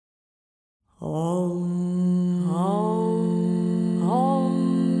Honestly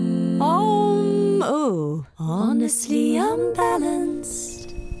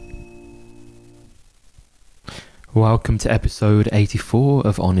unbalanced. Welcome to episode 84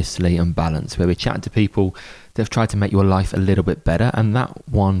 of Honestly Unbalanced, where we chat to people that have tried to make your life a little bit better. And that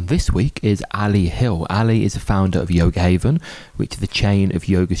one this week is ALLIE HILL. ALLIE is the founder of Yoga Haven, which is the chain of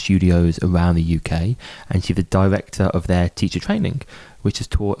yoga studios around the UK, and she's the director of their teacher training, which has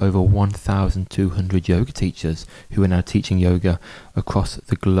taught over 1,200 yoga teachers who are now teaching yoga across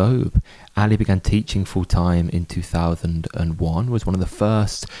the globe. ALLIE began teaching full-time in 2001, was one of the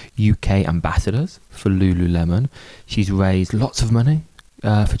first UK ambassadors for Lululemon. She's raised lots of money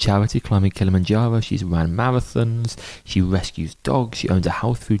for charity, climbing Kilimanjaro. She's ran marathons, she rescues dogs, she owns a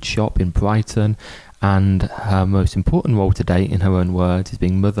health food shop in Brighton, and her most important role to date, in her own words, is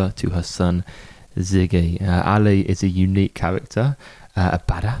being mother to her son, Ziggy. ALLIE is a unique character, a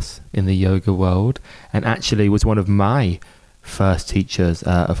badass in the yoga world, and actually was one of my first teachers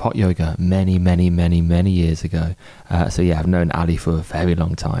of hot yoga many years ago. So yeah, I've known ALLIE for a very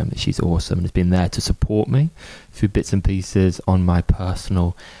long time. She's awesome and has been there to support me through bits and pieces on my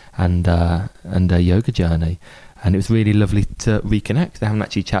personal and yoga journey. And it was really lovely to reconnect. I haven't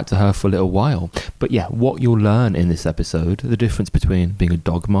actually chatted to her for a little while. But yeah, what you'll learn in this episode, the difference between being a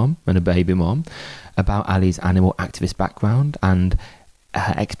dog mom and a baby mom, about ALLIE's animal activist background and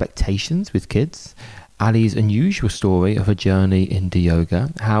her expectations with kids, ALLIE's unusual story of her journey into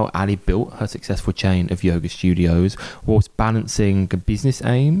yoga, how ALLIE built her successful chain of yoga studios whilst balancing business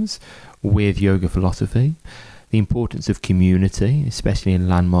aims with yoga philosophy, the importance of community, especially in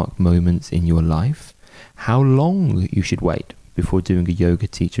landmark moments in your life, how long you should wait before doing a yoga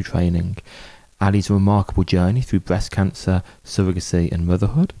teacher training, ALLIE's remarkable journey through breast cancer, surrogacy and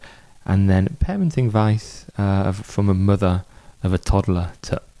motherhood, and then parenting advice from a mother of a toddler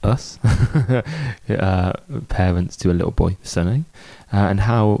to us, parents to a little boy, Sonny, and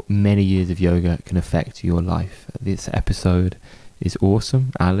how many years of yoga can affect your life. This episode is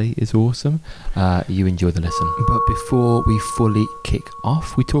awesome. ALLIE is awesome. You enjoy the listen. But before we fully kick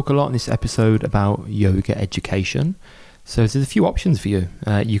off, we talk a lot in this episode about yoga education. So there's a few options for you.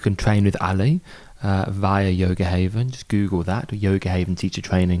 You can train with ALLIE via Yoga Haven. Just Google that, Yoga Haven teacher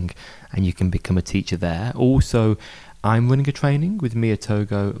training, and you can become a teacher there. Also, I'm running a training with Mia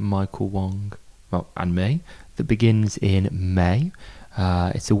Togo, Michael Wong, and me, that begins in May.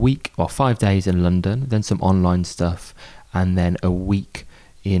 It's a week, 5 days in London, then some online stuff, and then a week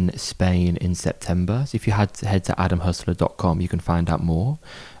in Spain in September. So if you head to adamhustler.com, you can find out more.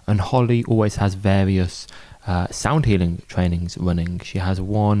 And Holly always has various sound healing trainings running. She has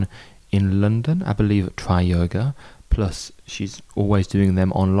one in London, I believe, at Try Yoga. Plus, she's always doing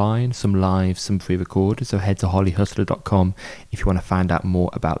them online, some live, some pre-recorded. So head to hollyhustler.com if you want to find out more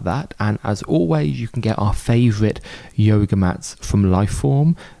about that. And as always, you can get our favourite yoga mats from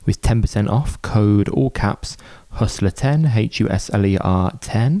Lifeform with 10% off, code all caps Hustler10, HUSLER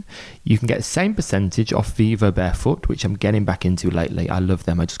 10. You can get the same percentage off Vivo Barefoot, which I'm getting back into lately. I love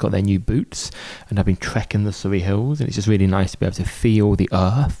them. I just got their new boots and I've been trekking the Surrey Hills, and it's just really nice to be able to feel the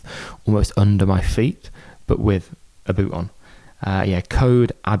earth almost under my feet, but with a boot on.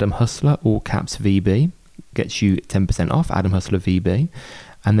 Code Adam Hustler, all caps VB, gets you 10% off, Adam Hustler VB.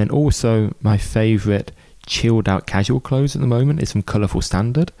 And then also my favourite chilled out casual clothes at the moment is from Colourful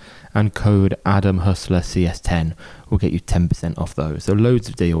Standard, and code Adam Hustler CS10 will get you 10% off those. So loads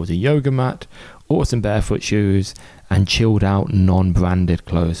of deals: a yoga mat, awesome barefoot shoes, and chilled out non-branded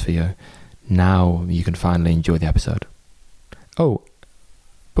clothes for you. Now you can finally enjoy the episode. Oh,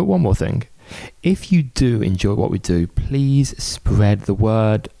 but one more thing. If you do enjoy what we do, please spread the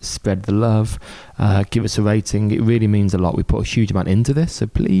word, spread the love, give us a rating. It really means a lot. We put a huge amount into this, so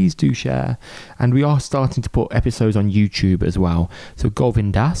please do share. And we are starting to put episodes on YouTube as well. So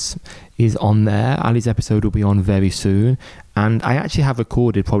Govindas is on there. ALLIE's episode will be on very soon. And I actually have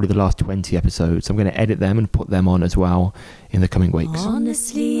recorded probably the last 20 episodes. So I'm going to edit them and put them on as well in the coming weeks.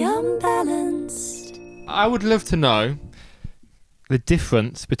 Honestly unbalanced. I would love to know the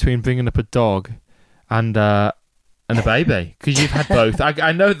difference between bringing up a dog and a baby, because you've had both.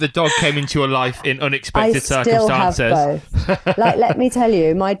 I know the dog came into your life in unexpected circumstances. I still have both. Let me tell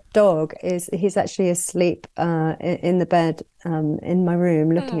you, my dog he's actually asleep in the bed in my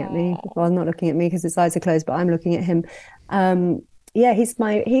room looking at me. Well, not looking at me because his eyes are closed, but I'm looking at him. He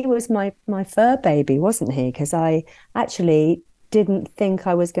was my fur baby, wasn't he? Because I actually didn't think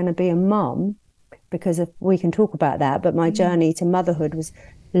I was going to be a mum, because we can talk about that, but my journey to motherhood was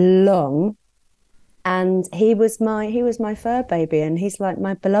long, and he was my fur baby, and he's like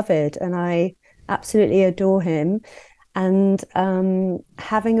my beloved, and I absolutely adore him. And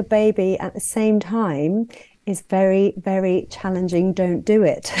having a baby at the same time is very, very challenging. Don't do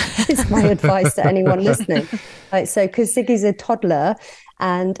it. Is my advice to anyone listening. So, because Ziggy's a toddler,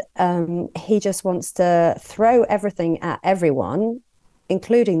 and he just wants to throw everything at everyone,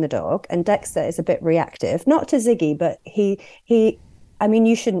 including the dog. And Dexter is a bit reactive, not to Ziggy, but I mean,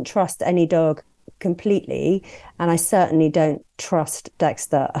 you shouldn't trust any dog completely, and I certainly don't trust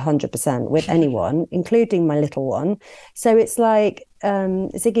Dexter 100% with anyone, including my little one. So it's like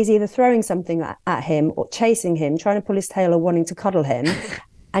Ziggy's either throwing something at him or chasing him, trying to pull his tail or wanting to cuddle him,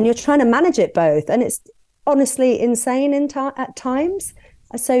 and you're trying to manage it both, and it's honestly insane at times.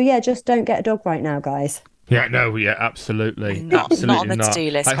 So yeah, just don't get a dog right now, guys. Yeah, no, yeah, absolutely. Not on the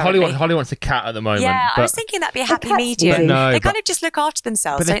to-do list. Like Holly wants a cat at the moment. Yeah, I was thinking that'd be a happy medium. No, they kind of just look after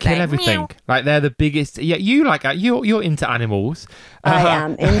themselves, but they kill everything. Meow. Like they're the biggest. Yeah, you're into animals. I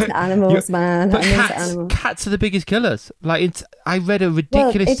am into animals, man. But I'm into animals. Cats are the biggest killers. Like I read a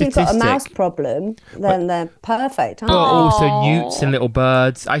ridiculous statistic. If you've got a mouse problem, then they're perfect. But also newts and little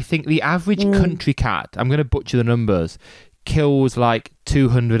birds. I think the average country cat, I'm going to butcher the numbers, kills like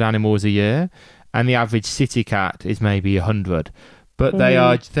 200 animals a year. And the average city cat is maybe 100, but they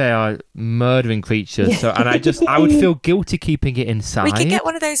are murdering creatures. So, and I would feel guilty keeping it inside. We could get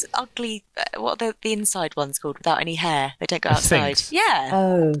one of those ugly, what are the inside ones called, without any hair. They don't go outside. Sphinx. Yeah.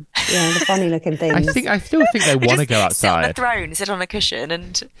 Oh, yeah, the funny looking things. I still think they want to go outside. Sit on a throne, sit on a cushion,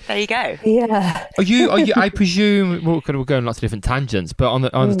 and there you go. Yeah. Are you? I presume we're going on lots of different tangents, but on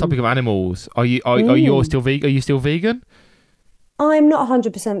the topic of animals, are you still vegan? Are you still vegan? I'm not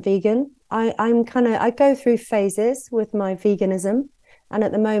 100% vegan. I go through phases with my veganism, and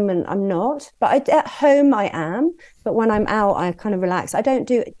at the moment I'm not. But at home I am. But when I'm out, I kind of relax. I don't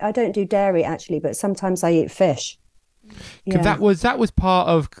do dairy actually, but sometimes I eat fish. Yeah. That was part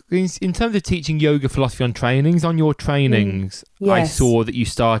of, in terms of teaching yoga philosophy on trainings. On your trainings, yes. I saw that you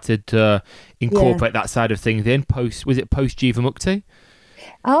started to incorporate that side of things. Then post Jivamukti?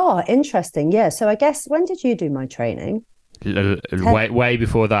 Oh, interesting. Yeah. So I guess, when did you do my training? Way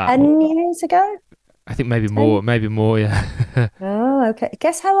before that. 10 years ago? I think maybe more, yeah. Oh, okay.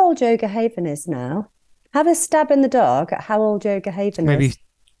 Guess how old Yoga Haven is now? Have a stab in the dark at how old Yoga Haven maybe is.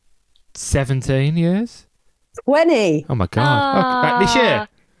 17 years? 20. Oh my God. This year?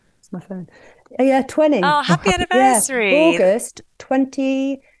 It's my phone. Yeah, 20. Oh, happy anniversary. Yeah. August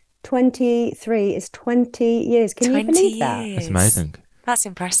 2023 is 20 years. Can you believe that? That's amazing. That's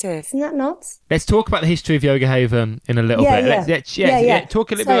impressive. Isn't that nuts? Let's talk about the history of Yoga Haven in a little bit. Yeah.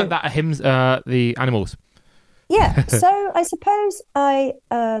 Talk a little bit about that, the animals. Yeah. So I suppose I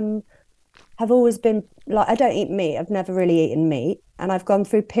have always been like, I don't eat meat. I've never really eaten meat, and I've gone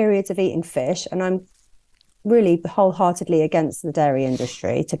through periods of eating fish, and I'm really wholeheartedly against the dairy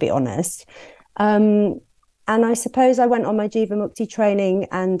industry, to be honest. And I suppose I went on my Jivamukti training,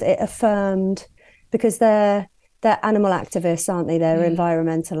 and it affirmed, because they're animal activists, aren't they? They're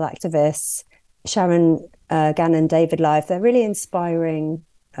environmental activists. Sharon Gannon, David Life, they're really inspiring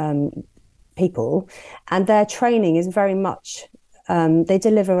people. And their training is very much, they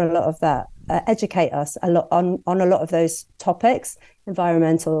deliver a lot of that, educate us a lot on a lot of those topics,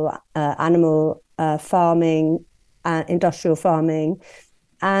 environmental, animal farming, industrial farming.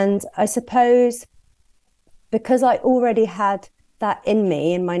 And I suppose because I already had that in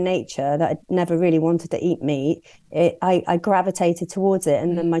me, in my nature, that I never really wanted to eat meat, I gravitated towards it.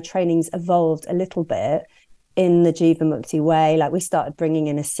 And then my trainings evolved a little bit in the Jivamukti way. Like, we started bringing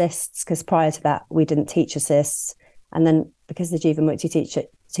in assists, because prior to that we didn't teach assists. And then because the Jivamukti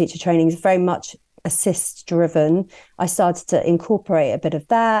teacher training is very much assist driven, I started to incorporate a bit of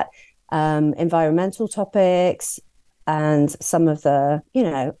that, environmental topics, and some of the,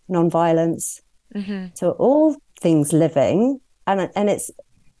 non-violence. So all things living. And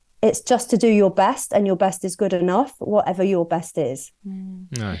it's just to do your best, and your best is good enough, whatever your best is.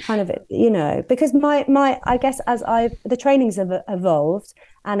 Nice. Kind of, because my I guess as the trainings have evolved,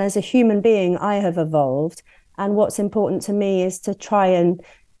 and as a human being I have evolved, and what's important to me is to try and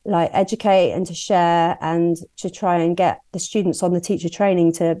educate and to share, and to try and get the students on the teacher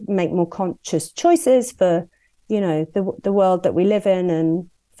training to make more conscious choices for the world that we live in, and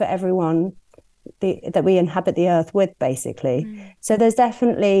for everyone that we inhabit the earth with, basically. So there's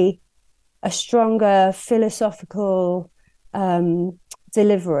definitely a stronger philosophical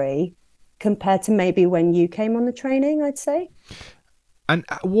delivery compared to maybe when you came on the training, I'd say. And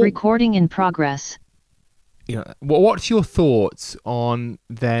recording in progress. What's your thoughts on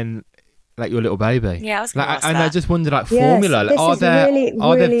then, your little baby? Yeah, I was going to ask that. I just wonder, formula. Yes, Are there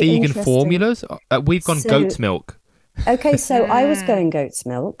really vegan formulas? We've gone goat's milk. Okay, so I was going goat's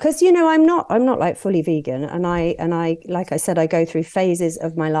milk because I'm not like fully vegan, and I like I said, I go through phases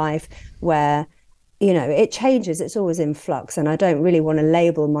of my life where it changes. It's always in flux, and I don't really want to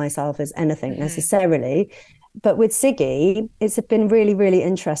label myself as anything necessarily. But with Siggy, it's been really, really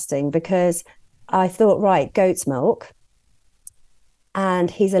interesting because I thought, right, goat's milk, and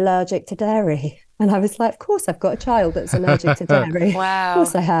he's allergic to dairy. And I was like, of course, I've got a child that's allergic to dairy. Wow. Of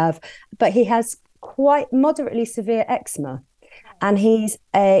course I have. But he has quite moderately severe eczema. And he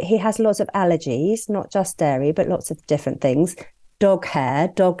has lots of allergies, not just dairy, but lots of different things. Dog hair,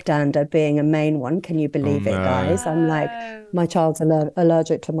 dog dander being a main one. Can you believe it, guys? I'm like, my child's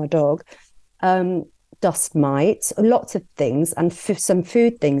allergic to my dog. Dust mites, lots of things, and some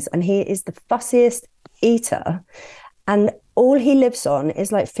food things. And he is the fussiest eater. And all he lives on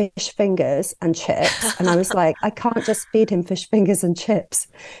is like fish fingers and chips. And I was like, I can't just feed him fish fingers and chips.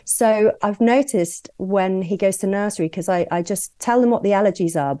 So I've noticed when he goes to nursery, because I just tell them what the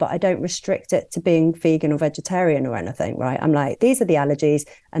allergies are, but I don't restrict it to being vegan or vegetarian or anything, right? I'm like, these are the allergies,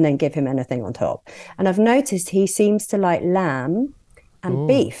 and then give him anything on top. And I've noticed he seems to like lamb and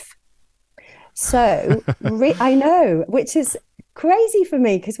beef. So I know, which is crazy for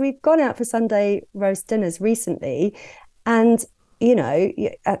me, because we've gone out for Sunday roast dinners recently, and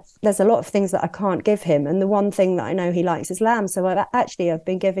there's a lot of things that I can't give him, and the one thing that I know he likes is lamb. So I've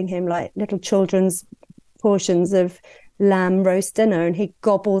been giving him like little children's portions of lamb roast dinner, and he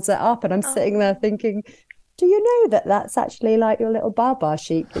gobbles it up, and I'm sitting there thinking, do you know that that's actually like your little Baba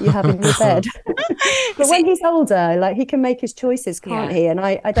sheep that you have in your bed? But when he's older, like, he can make his choices, can't he? And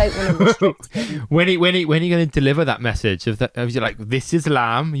I don't want to restrict him. When are you going to deliver that message of you like, this is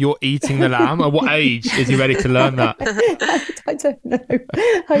lamb, you're eating the lamb? At what age is he ready to learn that?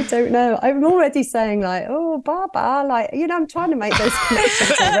 I don't know. I'm already saying like, oh, Baba, like, I'm trying to make those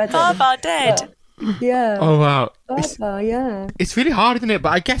connections already. Baba dead. But, yeah. Oh, wow. It's really hard, isn't it?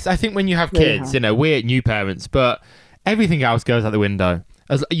 But I think when you have kids, we're new parents, but everything else goes out the window.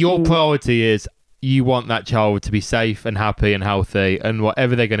 As your priority is, you want that child to be safe and happy and healthy, and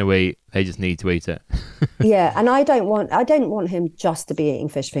whatever they're going to eat, they just need to eat it. Yeah, and I don't want him just to be eating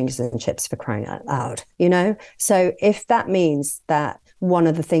fish fingers and chips, for crying out loud, So if that means that one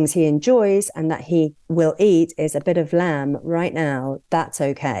of the things he enjoys and that he will eat is a bit of lamb right now, that's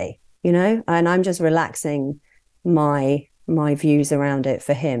okay. And I'm just relaxing my views around it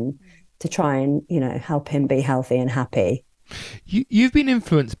for him to try and, help him be healthy and happy. You've been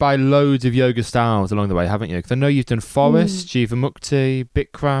influenced by loads of yoga styles along the way, haven't you? Because I know you've done Forest, Jivamukti,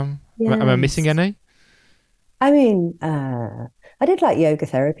 Bikram. Yes. Am I missing any? I mean, I did like yoga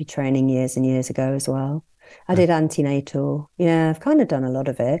therapy training years and years ago as well. I did antenatal. Yeah, I've kind of done a lot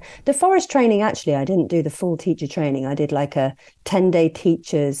of it. The Forest training, actually, I didn't do the full teacher training. I did like a 10-day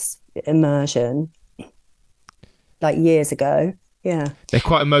teacher's immersion like years ago. Yeah, they're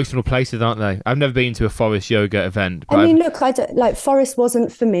quite emotional places, aren't they? I've never been to a Forest yoga event, but look, Forest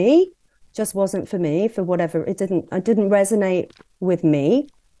wasn't for me, just wasn't for me, for whatever. It didn't resonate with me,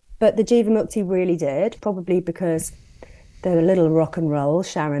 but the Jivamukti really did, probably because they're a little rock and roll,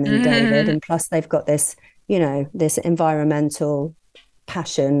 Sharon and David, and plus they've got this this environmental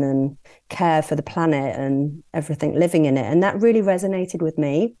passion and care for the planet and everything living in it, and that really resonated with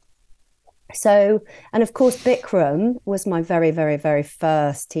me. So, and of course, Bikram was my very, very, very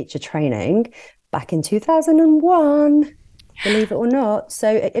first teacher training back in 2001, believe it or not.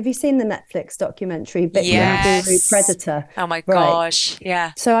 So have you seen the Netflix documentary, Bikram Guru Predator? Oh my gosh,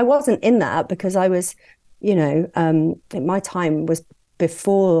 yeah. So I wasn't in that because I was, my time was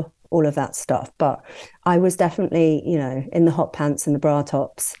before all of that stuff, but I was definitely, in the hot pants and the bra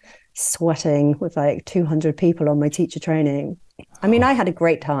tops, sweating with like 200 people on my teacher training. I mean, I had a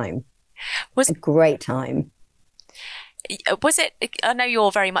great time. A great time. Was it? I know you're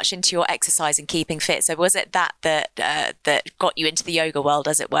very much into your exercise and keeping fit. So was it that got you into the yoga world,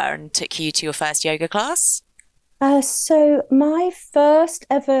 as it were, and took you to your first yoga class? So my first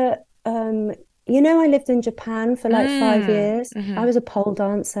ever, I lived in Japan for like 5 years. Mm-hmm. I was a pole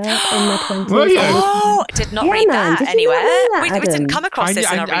dancer in my 20s. Well, yeah. Oh, I did not read that anywhere. We didn't come across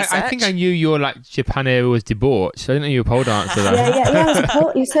this in our research. I think I knew your Japan era was debauched. I didn't know you were a pole dancer. Yeah. I was a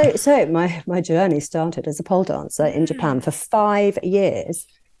pole. So my journey started as a pole dancer in Japan for 5 years.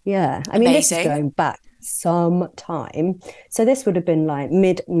 Yeah, I mean, Amazing. This is going back some time. So this would have been like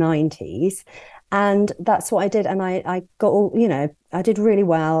mid-90s. And that's what I did. And I got all, I did really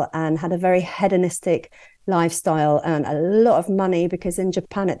well and had a very hedonistic lifestyle and a lot of money, because in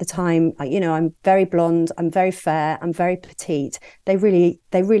Japan at the time, I'm very blonde, I'm very fair, I'm very petite. They really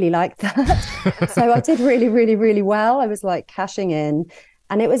liked that. So I did really, really, really well. I was like cashing in.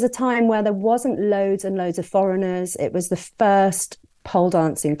 And it was a time where there wasn't loads and loads of foreigners. It was the first pole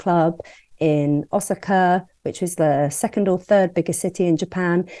dancing club in Osaka, which was the second or third biggest city in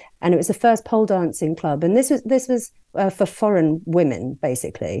Japan. And it was the first pole dancing club. And this was for foreign women,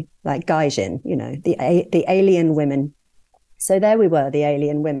 basically, like gaijin, the alien women. So there we were, the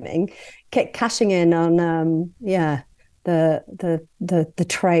alien women, cashing in on, the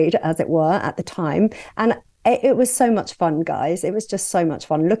trade, as it were, at the time. And it was so much fun, guys. It was just so much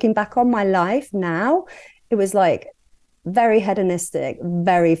fun. Looking back on my life now, it was like very hedonistic,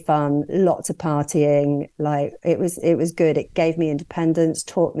 very fun, lots of partying. Like it was good. It gave me independence,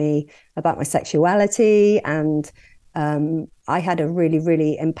 taught me about my sexuality, and I had a really,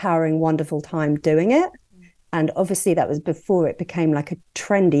 really empowering, wonderful time doing it. And obviously that was before it became like a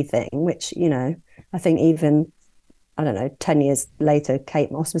trendy thing, which, I think even, I don't know, 10 years later,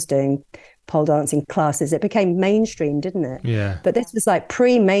 Kate Moss was doing pole dancing classes. It became mainstream, didn't it? Yeah. But this was like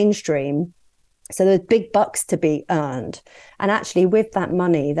pre-mainstream. So there's big bucks to be earned. And actually with that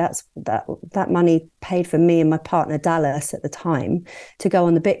money, that money paid for me and my partner Dallas at the time to go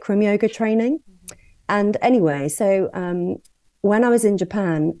on the Bikram yoga training. And anyway, so when I was in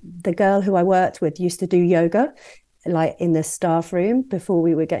Japan, the girl who I worked with used to do yoga, like in the staff room before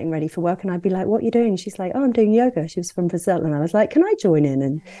we were getting ready for work. And I'd be like, what are you doing? She's like, oh, I'm doing yoga. She was from Brazil. And I was like, can I join in?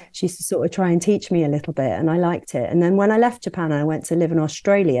 And she used to sort of try and teach me a little bit. And I liked it. And then when I left Japan, I went to live in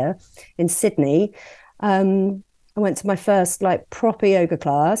Australia, in Sydney. I went to my first like proper yoga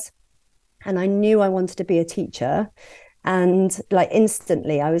class, and I knew I wanted to be a teacher. And like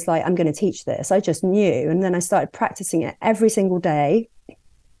instantly I was like, I'm going to teach this. I just knew. And then I started practicing it every single day.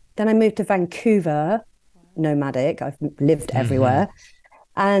 Then I moved to Vancouver, nomadic. I've lived everywhere.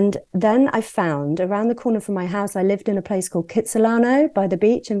 And then I found around the corner from my house, I lived in a place called Kitsilano by the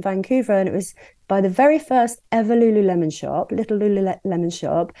beach in Vancouver. And it was by the very first ever Lululemon shop, little Lululemon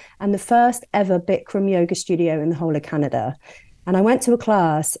shop, and the first ever Bikram yoga studio in the whole of Canada. And I went to a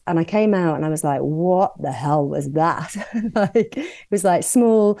class and I came out and I was like, what the hell was that? Like, it was like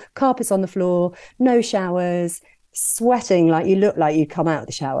small carpets on the floor, no showers, sweating like you look like you'd come out of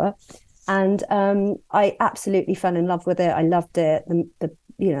the shower. And I absolutely fell in love with it. I loved it.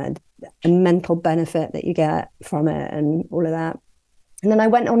 The mental benefit that you get from it and all of that. And then I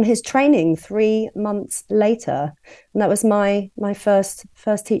went on his training 3 months later. And that was my first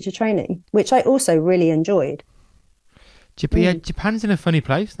teacher training, which I also really enjoyed. Japan's in a funny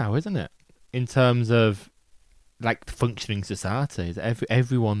place now, isn't it? In terms of like functioning societies,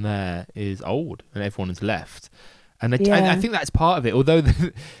 everyone there is old and everyone has left. And I think that's part of it. Although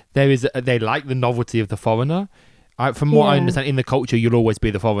they like the novelty of the foreigner. From what I understand, in the culture, you'll always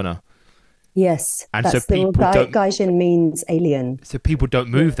be the foreigner. Yes, and that's so people Gaijin means alien. So people don't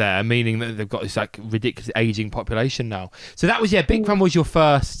move there, meaning that they've got this like ridiculous aging population now. So that was Bikram was your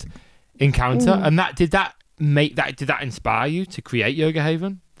first encounter, and did that inspire you to create Yoga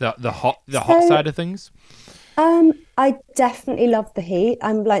Haven? The hot side of things. I definitely love the heat.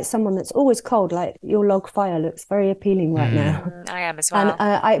 I'm like someone that's always cold. Like your log fire looks very appealing right now. I am as well.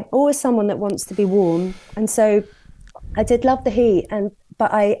 And I'm always someone that wants to be warm. And so I did love the heat.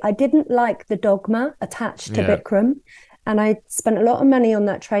 But I didn't like the dogma attached to Bikram. And I spent a lot of money on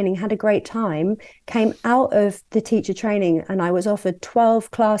that training, had a great time, came out of the teacher training, and I was offered 12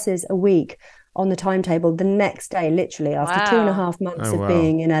 classes a week on the timetable the next day, literally after 2.5 months of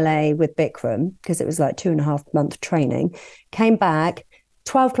being in LA with Bikram, because it was like 2.5 month training. Came back,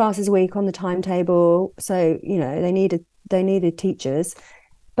 12 classes a week on the timetable. So, they needed teachers.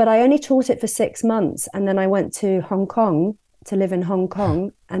 But I only taught it for 6 months. And then I went to Hong Kong to live in Hong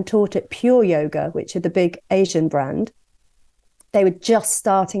Kong and taught at Pure Yoga, which are the big Asian brand. They were just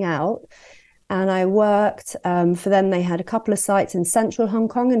starting out. And I worked for them. They had a couple of sites in central Hong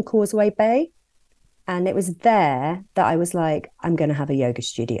Kong and Causeway Bay. And it was there that I was like, I'm going to have a yoga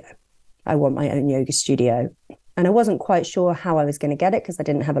studio. I want my own yoga studio. And I wasn't quite sure how I was going to get it because I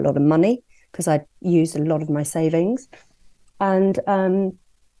didn't have a lot of money because I'd used a lot of my savings. And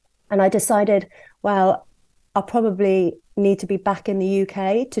I decided, well, I'll probably need to be back in the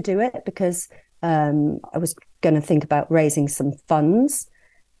UK to do it because I was going to think about raising some funds.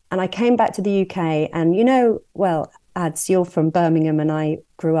 And I came back to the UK and, Ads, you're from Birmingham and I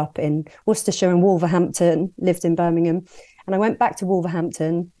grew up in Worcestershire and Wolverhampton, lived in Birmingham. And I went back to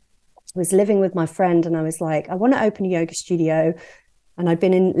Wolverhampton, was living with my friend, and I was like, I want to open a yoga studio. And I'd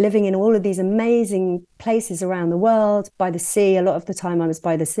been living in all of these amazing places around the world, by the sea. A lot of the time I was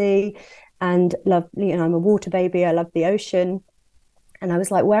by the sea and loved, I'm a water baby. I love the ocean. And I was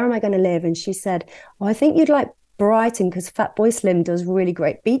like, where am I going to live? And she said, I think you'd like Brighton because Fatboy Slim does really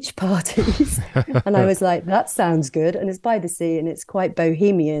great beach parties. And I was like, that sounds good. And it's by the sea and it's quite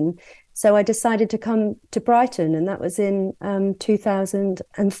bohemian. So I decided to come to Brighton, and that was in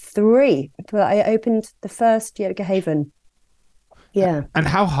 2003. I opened the first yoga haven. Yeah. And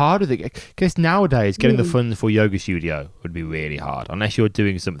how hard is it? Because nowadays, getting the funds for a yoga studio would be really hard. Unless you're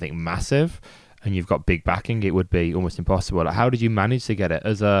doing something massive and you've got big backing, it would be almost impossible. Like, how did you manage to get it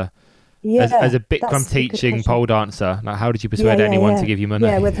as a Bikram teaching pole dancer? Like, how did you persuade anyone to give you money?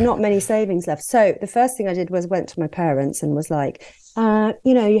 Yeah, with not many savings left. So the first thing I did was went to my parents and was like,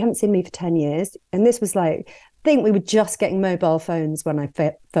 you haven't seen me for 10 years. And this was like, I think we were just getting mobile phones when I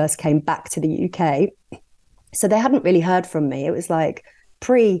first came back to the UK. So they hadn't really heard from me. It was like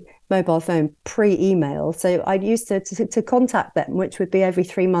pre-mobile phone, pre-email. So I used to contact them, which would be every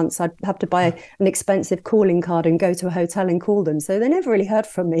 3 months. I'd have to buy an expensive calling card and go to a hotel and call them. So they never really heard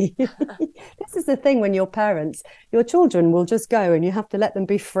from me. This is the thing when you're parents, your children will just go and you have to let them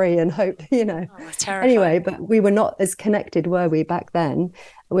be free and hope, Oh, that's terrifying. Anyway, but we were not as connected, were we, back then,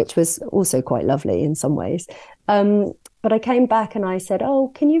 which was also quite lovely in some ways. But I came back and I said, oh,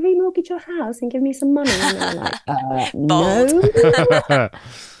 can you remortgage your house and give me some money? And they were like, no.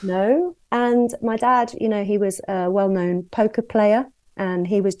 No. And my dad, he was a well-known poker player, and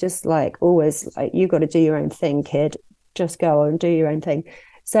he was just like, always like, you got to do your own thing, kid. Just go and do your own thing.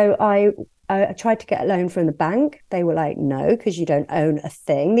 So I tried to get a loan from the bank. They were like, no, because you don't own a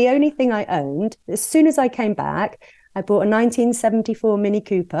thing. The only thing I owned, as soon as I came back, I bought a 1974 Mini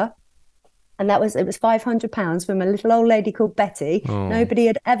Cooper. And it was £500 from a little old lady called Betty. Oh. Nobody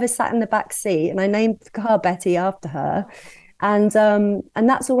had ever sat in the back seat, and I named the car Betty after her. And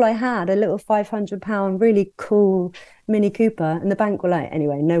that's all I had, a little £500 really cool Mini Cooper. And the bank were like,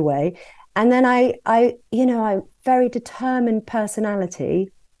 anyway, no way. And then I very determined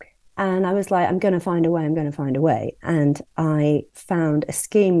personality, and I was like, I'm going to find a way. And I found a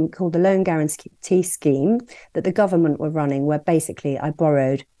scheme called the Loan Guarantee Scheme that the government were running, where basically I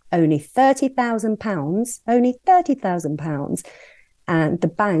borrowed only £30,000, and the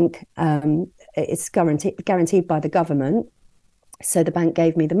bank, it's guaranteed by the government. So the bank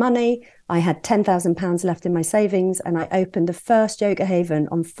gave me the money. I had £10,000 left in my savings, and I opened the first yoga haven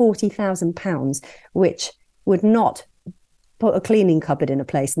on £40,000, which would not put a cleaning cupboard in a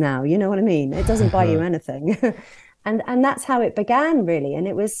place now. You know what I mean? It doesn't buy you anything. And that's how it began, really. And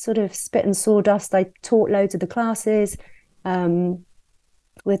it was sort of spit and sawdust. I taught loads of the classes.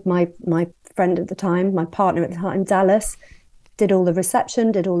 With my friend at the time, my partner at the time, Dallas, did all the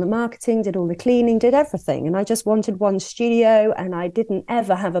reception, did all the marketing, did all the cleaning, did everything. And I just wanted one studio, and I didn't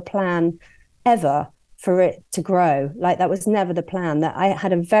ever have a plan ever for it to grow. Like, that was never the plan. That I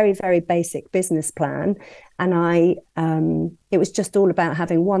had a very, very basic business plan. And it was just all about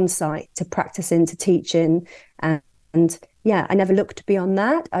having one site to practice in, to teach in. And yeah, I never looked beyond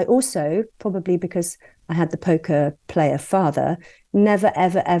that. I also, probably because I had the poker player father, never,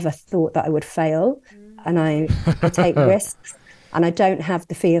 ever, ever thought that I would fail. And I take risks, and I don't have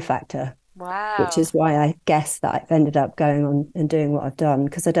the fear factor. Wow. Which is why I guess that I've ended up going on and doing what I've done,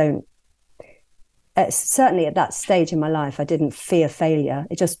 because I don't, certainly at that stage in my life, I didn't fear failure.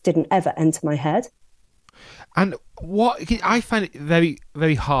 It just didn't ever enter my head. And what I find it very,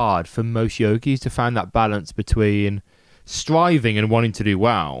 very hard for most yogis to find that balance between striving and wanting to do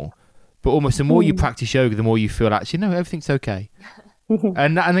well, but almost the more you practice yoga, the more you feel actually, no, everything's okay.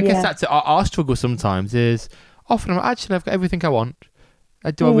 and I guess that's our struggle sometimes is often I've got everything I want.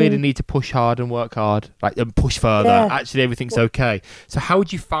 Do I really need to push hard and work hard, and push further? Yeah. Actually, everything's okay. So how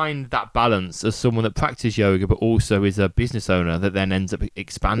would you find that balance as someone that practices yoga, but also is a business owner that then ends up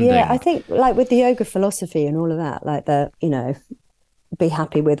expanding? Yeah, I think with the yoga philosophy and all of that, be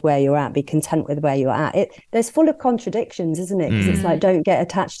happy with where you're at, be content with where you're at. There's full of contradictions, isn't it? Because it's like, don't get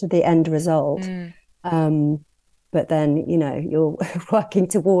attached to the end result. But then, you're working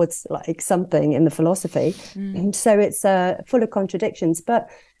towards something in the philosophy. So it's full of contradictions. But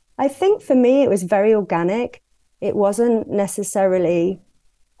I think for me, it was very organic. It wasn't necessarily,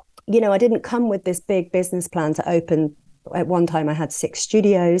 I didn't come with this big business plan to open. At one time, I had 6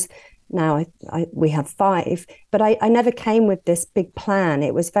 studios. Now we have 5. But I never came with this big plan.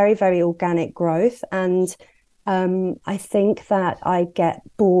 It was very, very organic growth. And I think that I get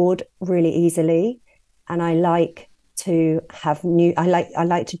bored really easily. And I like to have I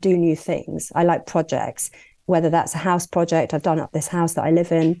like to do new things. I like projects, whether that's a house project. I've done up this house that I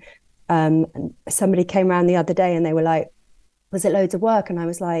live in. And somebody came around the other day and they were like, was it loads of work? And I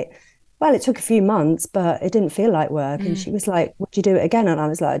was like, well, it took a few months, but it didn't feel like work. And she was like, would you do it again? And I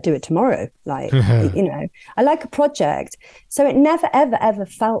was like, I'd do it tomorrow. Like, you know, I like a project. So it never, ever, ever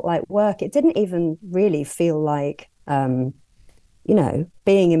felt like work. It didn't even really feel like, you know,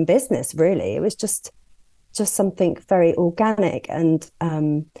 being in business, really. It was just something very organic. And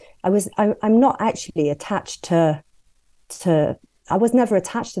I'm not actually attached to, I was never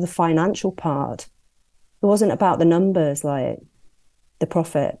attached to the financial part. It wasn't about the numbers, like, the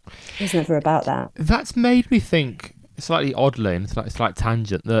profit. It was never about that. That's made me think slightly oddly, and it's like a slight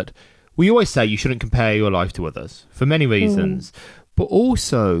tangent, that we always say you shouldn't compare your life to others for many reasons, but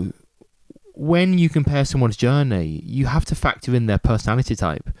also when you compare someone's journey, you have to factor in their personality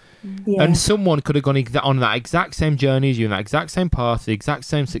type. Yeah. And someone could have gone on that exact same journey as you, in that exact same path, the exact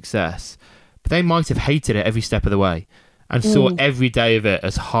same success, but they might have hated it every step of the way and saw every day of it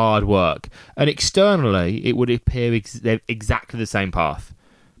as hard work. And externally, it would appear exactly the same path.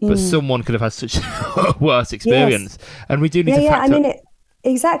 But someone could have had such a worse experience. Yes. And we do need to factor... I mean,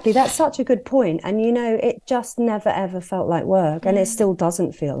 exactly. That's such a good point. And, you know, it just never, ever felt like work. And it still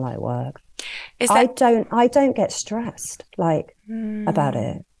doesn't feel like work. I don't get stressed, like, about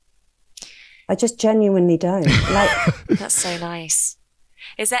it. I just genuinely don't. Like, that's so nice.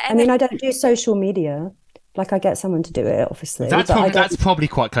 Is there I mean, I don't do social media. Like, I get someone to do it, obviously. That's probably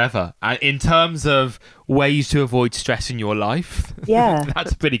quite clever. In terms of ways to avoid stress in your life, yeah,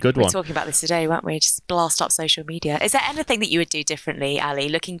 that's a pretty good one. We were talking about this today, weren't we? Just blast up social media. Is there anything that you would do differently, Ali?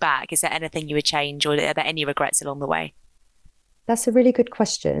 Looking back, is there anything you would change, or are there any regrets along the way? That's a really good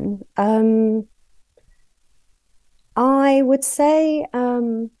question. I would say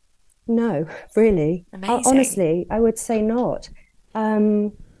no, really. Amazing. Honestly, I would say not.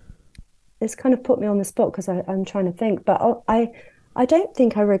 It's kind of put me on the spot because I'm trying to think, but I don't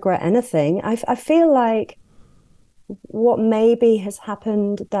think I regret anything. I feel like what maybe has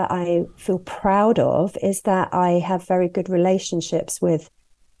happened that I feel proud of is that I have very good relationships with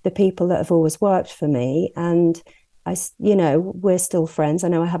the people that have always worked for me. And you know, we're still friends. I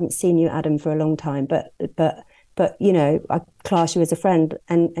know I haven't seen you, Adam, for a long time, but you know, I class you as a friend,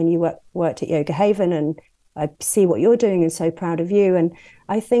 and you worked at Yoga Haven, and I see what you're doing and so proud of you. And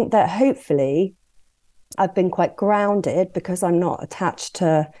I think that hopefully I've been quite grounded because I'm not attached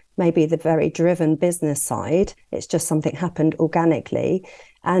to maybe the very driven business side. It's just something happened organically.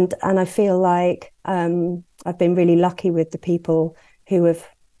 And I feel like I've been really lucky with the people who have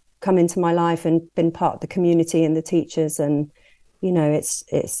come into my life and been part of the community and the teachers. And, you know, it's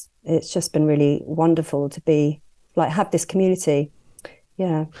just been really wonderful to be like, have this community.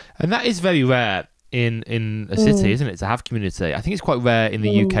 Yeah. And that is very rare in a city, isn't it, to have community? I think it's quite rare in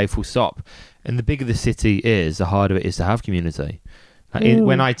the UK, full stop. And the bigger the city is, the harder it is to have community. Like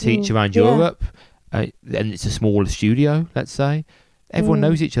when I teach around Europe, and it's a smaller studio, let's say, everyone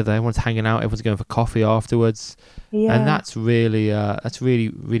knows each other, everyone's hanging out, everyone's going for coffee afterwards. And that's really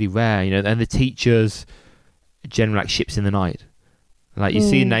really rare, you know. And the teachers generally like ships in the night. Like, you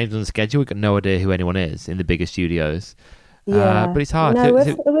see names on the schedule, we've got no idea who anyone is in the bigger studios. But it's hard. No,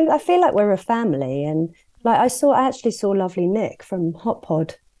 I feel like we're a family. And like, I actually saw lovely Nick from Hot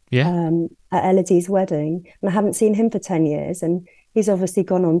Pod at Elodie's wedding, and I haven't seen him for 10 years, and he's obviously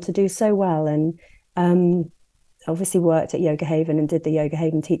gone on to do so well, and obviously worked at Yoga Haven and did the Yoga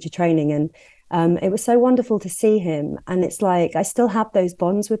Haven teacher training, and it was so wonderful to see him. And it's like, I still have those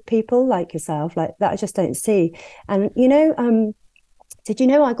bonds with people like yourself, like that I just don't see. And you know, did you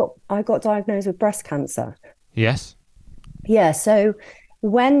know I got diagnosed with breast cancer? Yes. Yeah, so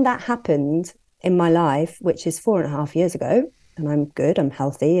when that happened in my life, which is 4.5 years ago, and I'm good, I'm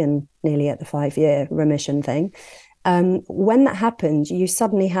healthy and nearly at the 5-year remission thing. When that happened, you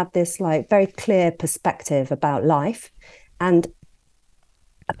suddenly have this like very clear perspective about life. And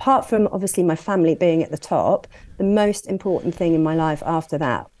apart from obviously my family being at the top, the most important thing in my life after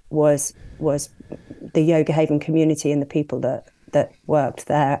that was the Yoga Haven community and the people that worked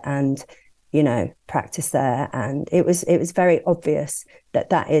there and, you know, practiced there. And it was very obvious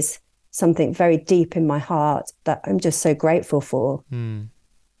that is something very deep in my heart that I'm just so grateful for.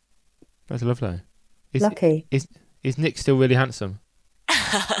 That's lovely. Lucky. Is Nick still really handsome?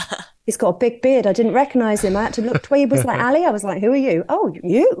 He's got a big beard. I didn't recognise him. I had to look. He was like, Ali. I was like, who are you? Oh,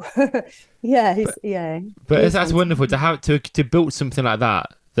 you. Yeah, But that's wonderful to have to build something like that.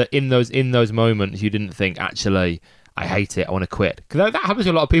 That in those moments you didn't think, actually, I hate it, I want to quit. Because that happens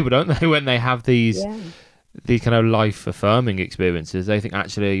to a lot of people, don't they? When they have these kind of life affirming experiences, they think,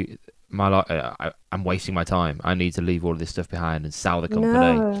 actually, my life, I'm wasting my time. I need to leave all of this stuff behind and sell the company.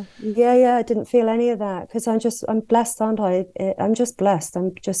 No, yeah, I didn't feel any of that because I'm blessed, aren't I? I'm just blessed.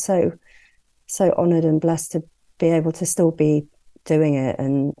 I'm just so honoured and blessed to be able to still be doing it.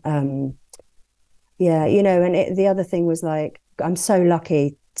 And yeah, you know, and the other thing was like, I'm so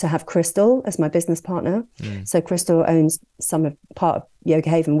lucky to have Crystal as my business partner. So Crystal owns part of Yoga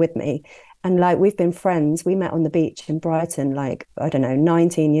Haven with me. And like, we've been friends. We met on the beach in Brighton, like, I don't know,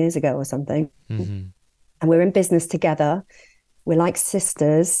 19 years ago or something. And we're in business together. We're like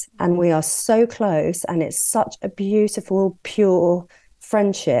sisters, and we are so close. And it's such a beautiful, pure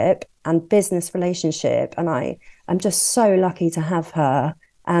friendship and business relationship. And I'm just so lucky to have her.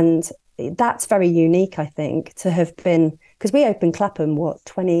 And that's very unique, I think, to have been, because we opened Clapham,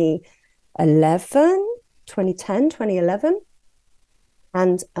 2011.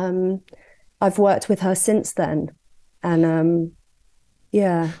 And I've worked with her since then. And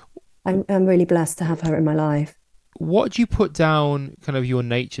yeah, I'm really blessed to have her in my life. What do you put down kind of your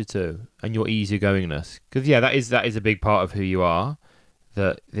nature to and your easygoingness? Because yeah, that is a big part of who you are.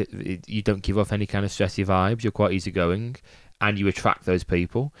 That you don't give off any kind of stressy vibes. You're quite easygoing, and you attract those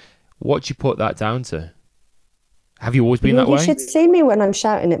people. What do you put that down to? Have you always been that way? You should see me when I'm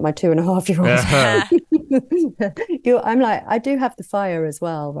shouting at my 2.5-year-old. I'm like, I do have the fire as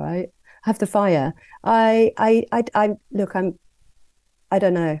well, right? I have the fire. I look, I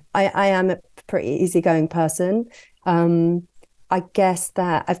don't know. I am a pretty easygoing person. I guess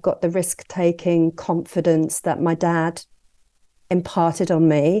that I've got the risk-taking confidence that my dad imparted on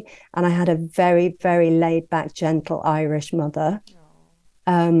me, and I had a very, very laid-back, gentle Irish mother.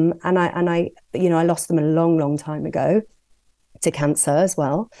 And I, you know, I lost them a long, long time ago to cancer as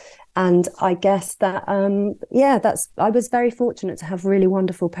well. And I guess that, I was very fortunate to have really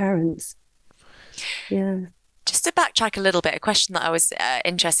wonderful parents. Yeah. Just to backtrack a little bit, a question that I was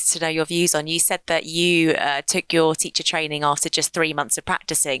interested to know your views on. You said that you took your teacher training after just 3 months of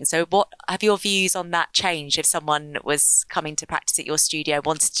practicing. So what have your views on that changed? If someone was coming to practice at your studio,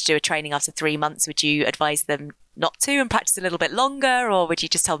 wanted to do a training after 3 months, would you advise them not to and practice a little bit longer, or would you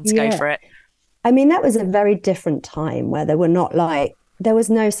just tell them to go for it? I mean, that was a very different time where there was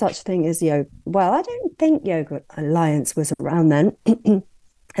no such thing as yoga. Well, I don't think Yoga Alliance was around then.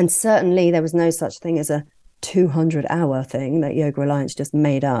 And certainly there was no such thing as a 200-hour thing that Yoga Alliance just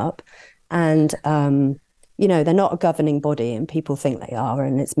made up. And, you know, they're not a governing body, and people think they are,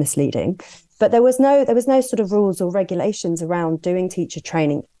 and it's misleading. But there was no sort of rules or regulations around doing teacher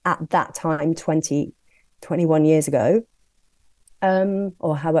training at that time, 21 years ago.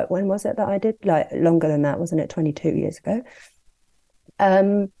 Or when was it that I did? Like longer than that, wasn't it? 22 years ago.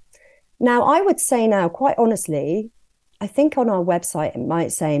 Now, I would say now, quite honestly, I think on our website, it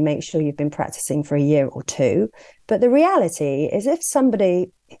might say, make sure you've been practicing for a year or two. But the reality is, if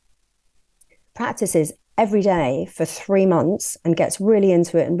somebody practices every day for 3 months and gets really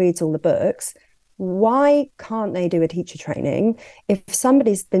into it and reads all the books, why can't they do a teacher training? If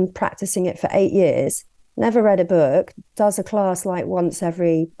somebody's been practicing it for 8 years, never read a book, does a class like once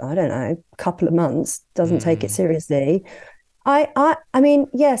every, I don't know, couple of months, doesn't take it seriously. I mean,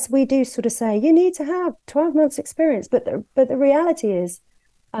 yes, we do sort of say you need to have 12 months experience, but the reality is,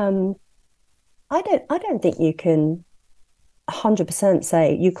 I don't think you can 100%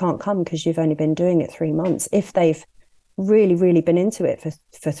 say you can't come because you've only been doing it 3 months if they've really, really been into it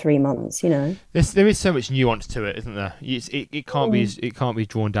for 3 months. You know, there is so much nuance to it, isn't there? It can't be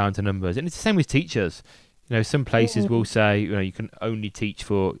drawn down to numbers, and it's the same with teachers. You know, some places will say, you know, you can only teach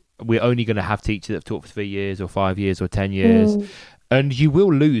we're only going to have teachers that have taught for 3 years or 5 years or 10 years. And you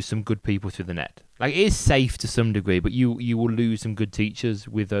will lose some good people through the net. Like, it is safe to some degree, but you will lose some good teachers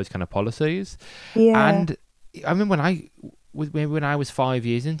with those kind of policies. Yeah. And I mean, when I was 5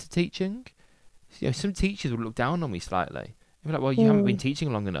 years into teaching, you know, some teachers would look down on me slightly. They'd be like, well, you haven't been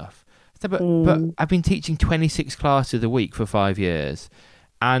teaching long enough. So, but I've been teaching 26 classes a week for 5 years.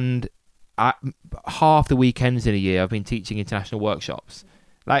 And half the weekends in a year, I've been teaching international workshops.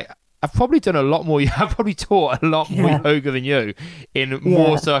 Like, I've probably done a lot more. I've probably taught a lot more yoga than you in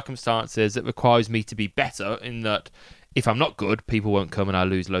more circumstances that requires me to be better, in that if I'm not good, people won't come and I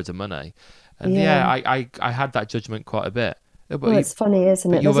lose loads of money. And I had that judgment quite a bit. Well, it's funny,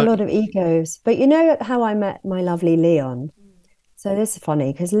 isn't it? There's a lot of egos. But you know how I met my lovely Leon? So this is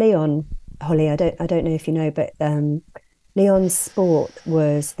funny because Leon, Holly, I don't know if you know, but Leon's sport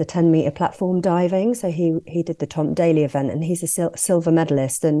was the 10-meter platform diving. So he did the Tom Daley event, and he's a silver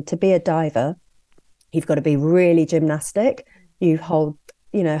medalist. And to be a diver, you've got to be really gymnastic. You hold,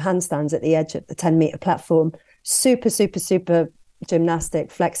 you know, handstands at the edge of the 10-meter platform. Super, super, super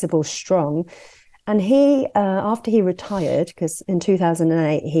gymnastic, flexible, strong. And he, after he retired, because in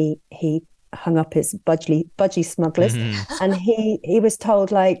 2008 he hung up his budgie smugglers, and he was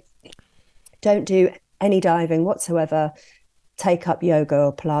told, like, don't do any diving whatsoever. take up yoga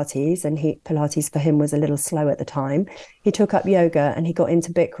or Pilates, and Pilates for him was a little slow at the time. He took up yoga and he got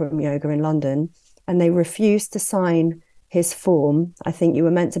into Bikram yoga in London, and they refused to sign his form. I think you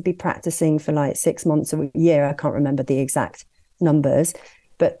were meant to be practicing for like 6 months or a year. I can't remember the exact numbers,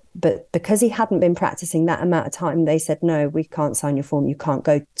 but because he hadn't been practicing that amount of time, they said, no, we can't sign your form. You can't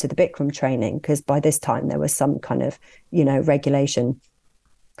go to the Bikram training, because by this time there was some kind of, regulation.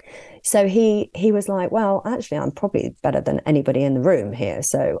 So he was like, well, actually, I'm probably better than anybody in the room here,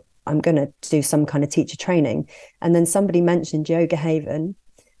 so I'm going to do some kind of teacher training. And then somebody mentioned Yoga Haven,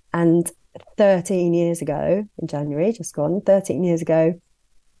 and 13 years ago, in January, just gone, 13 years ago,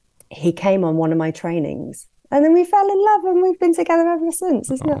 he came on one of my trainings. And then we fell in love, and we've been together ever since.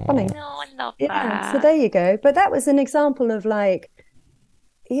 Isn't that funny? Oh, I love that. So there you go. But that was an example of like,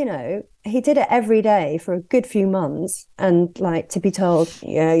 he did it every day for a good few months, and like to be told,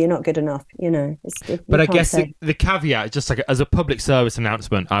 yeah, you're not good enough, But I guess the caveat, just like as a public service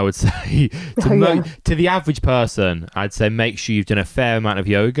announcement, I would say to the average person, I'd say make sure you've done a fair amount of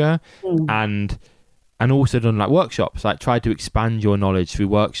yoga and also done like workshops, like try to expand your knowledge through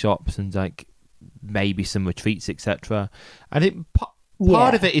workshops and like maybe some retreats, etc. I think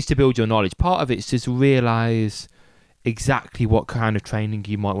part of it is to build your knowledge. Part of it is just realize exactly what kind of training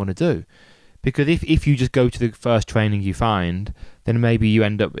you might want to do, because if you just go to the first training you find, then maybe you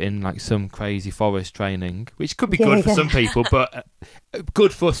end up in like some crazy forest training, which could be good for some people, but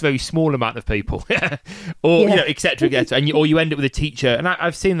good for a very small amount of people, or etc. Or you end up with a teacher, and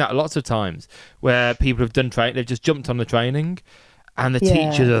I've seen that lots of times where people have done they've just jumped on the training, and the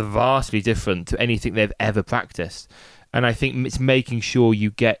teachers are vastly different to anything they've ever practiced. And I think it's making sure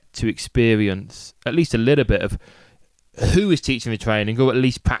you get to experience at least a little bit of who is teaching the training, or at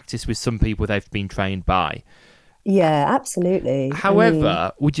least practice with some people they've been trained by. Yeah, absolutely.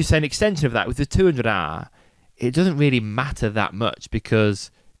 However, would you say an extension of that with the 200-hour, it doesn't really matter that much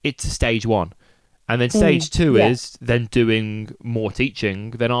because it's stage one. And then stage two is then doing more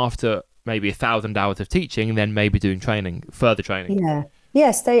teaching. Then after maybe 1,000 hours of teaching, then maybe doing further training. Yeah.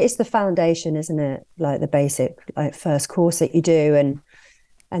 Yes, it's the foundation, isn't it? Like the basic, like first course that you do,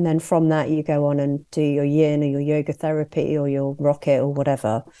 and then from that you go on and do your yin or your yoga therapy or your rocket or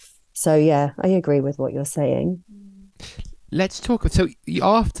whatever. So yeah, I agree with what you're saying. Let's talk. So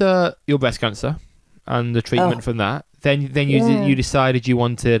after your breast cancer and the treatment from that, then you decided you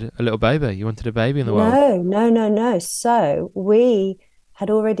wanted a little baby. You wanted a baby in the world. No. So we had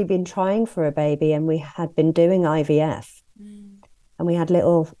already been trying for a baby, and we had been doing IVF, and we had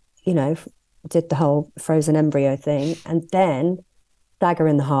little, did the whole frozen embryo thing, and then dagger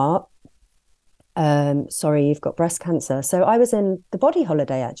in the heart. Sorry, you've got breast cancer. So I was in the body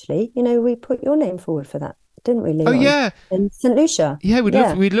holiday, actually. We put your name forward for that, didn't we, Leon? Oh, yeah. In St. Lucia. Yeah,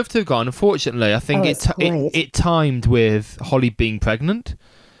 we'd love to have gone. Unfortunately, I think it timed with Holly being pregnant.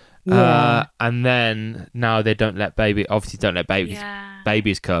 Yeah. And then now they don't let babies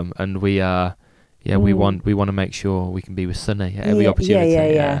come, and we want to make sure we can be with Sunny at every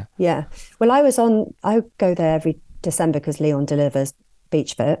opportunity. Yeah. Well, I go there every December because Leon delivers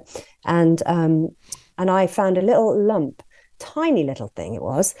beach fit, and I found a little lump, tiny little thing it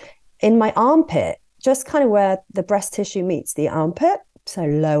was, in my armpit, just kind of where the breast tissue meets the armpit, so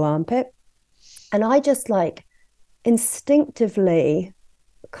low armpit. And I just like instinctively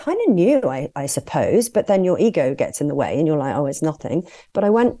kind of knew, I suppose, but then your ego gets in the way and you're like, oh, it's nothing. But I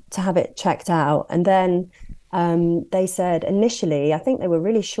went to have it checked out, and then they said initially, I think they were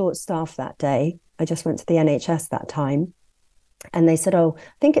really short staffed that day. I just went to the NHS that time, and they said, oh, I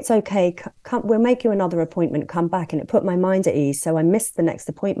think it's okay. We'll make you another appointment. Come back. And it put my mind at ease. So I missed the next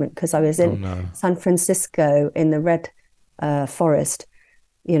appointment because I was in San Francisco in the Red Forest,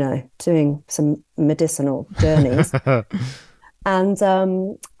 doing some medicinal journeys. And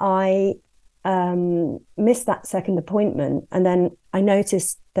I missed that second appointment. And then I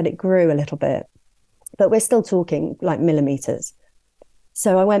noticed that it grew a little bit, but we're still talking like millimeters.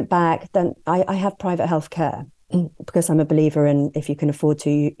 So I went back. Then I have private health care because I'm a believer in, if you can afford to,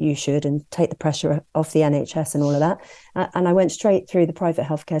 you should, and take the pressure off the NHS and all of that. And I went straight through the private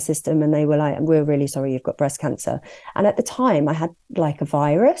healthcare system, and they were like, we're really sorry, you've got breast cancer. And at the time I had like a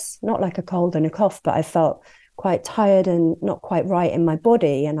virus, not like a cold and a cough, but I felt quite tired and not quite right in my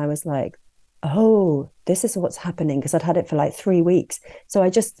body. And I was like, oh, this is what's happening, because I'd had it for like 3 weeks. So I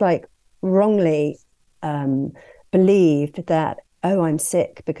just like wrongly believed that, oh, I'm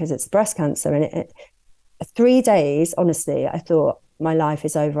sick because it's breast cancer. And 3 days, honestly, I thought my life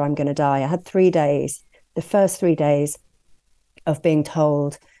is over, I'm going to die. I had 3 days, the first 3 days of being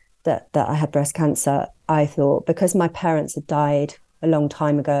told that I had breast cancer. I thought, because my parents had died a long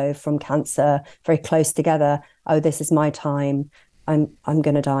time ago from cancer, very close together. Oh, this is my time. I'm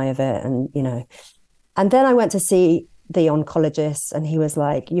going to die of it. And, you know, and then I went to see the oncologist and he was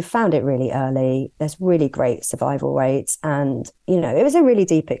like, you found it really early. There's really great survival rates. And, you know, it was a really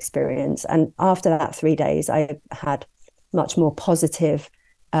deep experience. And after that 3 days, I had much more positive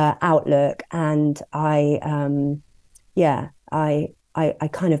outlook. And I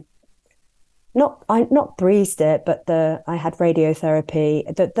kind of not breezed it, but I had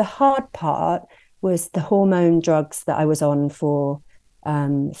radiotherapy. The hard part was the hormone drugs that I was on for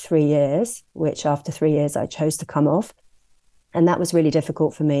 3 years, which after 3 years I chose to come off. And that was really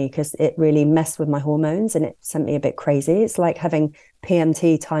difficult for me because it really messed with my hormones and it sent me a bit crazy. It's like having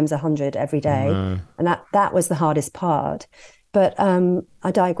PMT times 100 every day. And that was the hardest part. But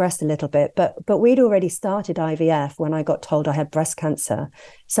I digressed a little bit. But we'd already started IVF when I got told I had breast cancer.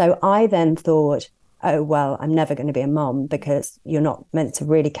 So I then thought, oh, well, I'm never going to be a mom because you're not meant to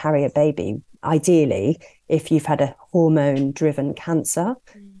really carry a baby, ideally, if you've had a hormone-driven cancer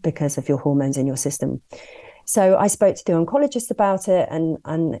because of your hormones in your system. So I spoke to the oncologist about it,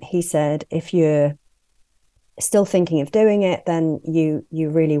 and he said, if you're still thinking of doing it, then you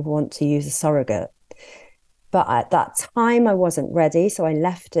really want to use a surrogate. But at that time, I wasn't ready. So I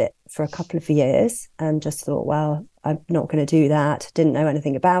left it for a couple of years and just thought, well, I'm not going to do that. Didn't know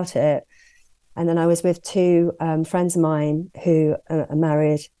anything about it. And then I was with two friends of mine who are a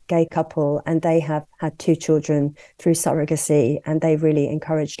married gay couple, and they have had 2 children through surrogacy, and they really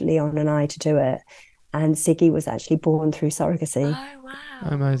encouraged Leon and I to do it. And Ziggy was actually born through surrogacy. Oh, wow.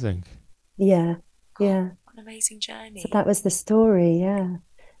 Amazing. Yeah, God, yeah. What an amazing journey. So that was the story, yeah.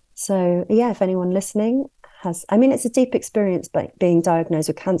 So, yeah, if anyone listening it's a deep experience being diagnosed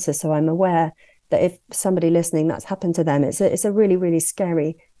with cancer. So I'm aware that if somebody listening, that's happened to them, it's a really, really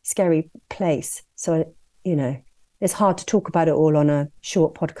scary place. So, you know, it's hard to talk about it all on a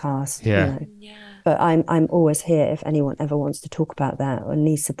short podcast. Yeah. You know? But I'm always here if anyone ever wants to talk about that or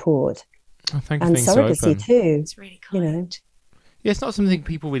needs support. Oh, thank you And for being surrogacy so open. too. It's really kind. You know. Yeah, it's not something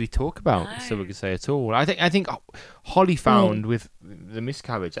people really talk about, No. surrogacy at all. I think Holly found with the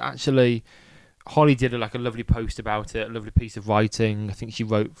miscarriage, actually, Holly did a lovely post about it, a lovely piece of writing. I think she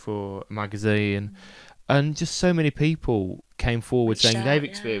wrote for a magazine, and just so many people came forward saying they've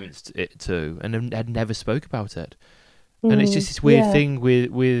experienced it too, and had never spoke about it. And it's just this weird thing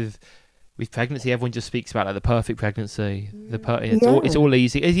with pregnancy. Everyone just speaks about the perfect pregnancy. It's all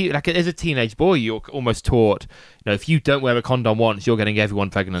easy. As a teenage boy, you're almost taught, if you don't wear a condom once, you're getting everyone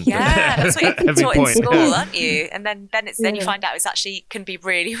pregnant. Yeah, that's what you're Every taught point. in school, aren't you? And then you find out it's actually can be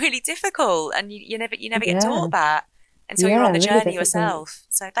really, really difficult, and you never get taught that until you're on the journey difficult. yourself.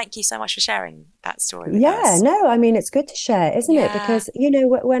 So thank you so much for sharing that story with us. Yeah, no, I mean, it's good to share, isn't it? Because,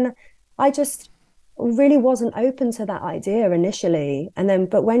 when I just really wasn't open to that idea initially,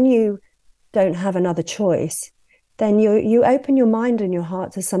 but when you don't have another choice, then you open your mind and your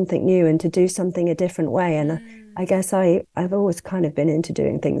heart to something new and to do something a different way. And I guess I've always kind of been into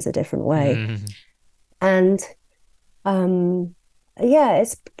doing things a different way. And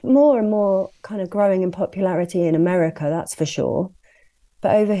it's more and more kind of growing in popularity in America, that's for sure.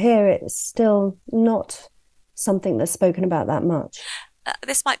 But over here, it's still not something that's spoken about that much.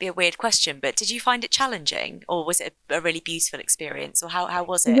 This might be a weird question, but did you find it challenging, or was it a really beautiful experience, or how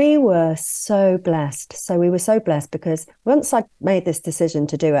was it? We were so blessed. So we were so blessed because once I made this decision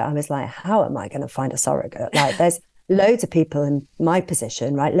to do it, I was like, how am I going to find a surrogate? Like, there's loads of people in my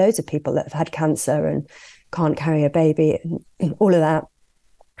position, right? Loads of people that have had cancer and can't carry a baby and all of that.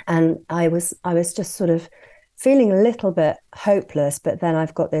 And I was just sort of feeling a little bit hopeless, but then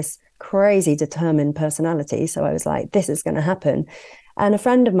I've got this crazy determined personality. So I was like, this is going to happen. And a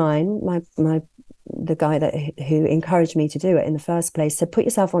friend of mine, the guy who encouraged me to do it in the first place, said, put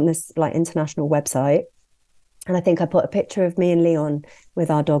yourself on this international website. And I think I put a picture of me and Leon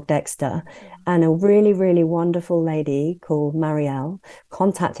with our dog Dexter, and a really, really wonderful lady called Marielle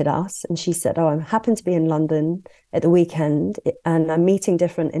contacted us, and she said, I happen to be in London at the weekend and I'm meeting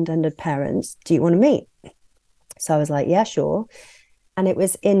different intended parents. Do you want to meet? So I was like, yeah, sure. And it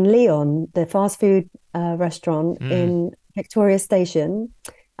was in Leon, the fast food restaurant in Victoria Station.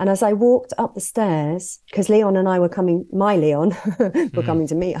 And as I walked up the stairs, because Leon and I were coming, were coming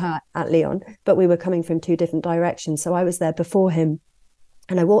to meet her at Leon, but we were coming from 2 different directions. So I was there before him.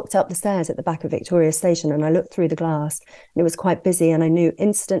 And I walked up the stairs at the back of Victoria Station and I looked through the glass and it was quite busy, and I knew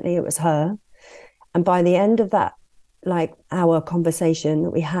instantly it was her. And by the end of that hour conversation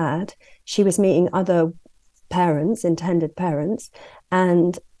that we had, she was meeting other parents, intended parents,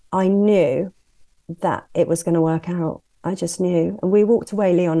 and I knew that it was going to work out. I just knew. And we walked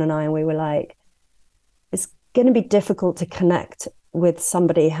away, Leon and I, and we were like, it's going to be difficult to connect with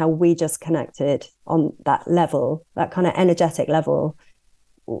somebody, how we just connected on that level, that kind of energetic level,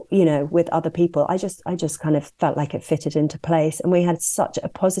 you know, with other people. I just kind of felt like it fitted into place, and we had such a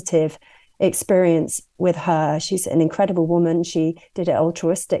positive experience with her. She's an incredible woman. She did it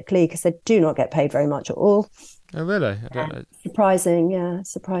altruistically because they do not get paid very much at all. Oh, really? I don't know. Surprising.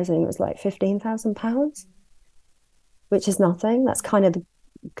 It was like £15,000, which is nothing. That's kind of the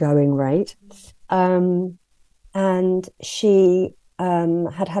going rate. And she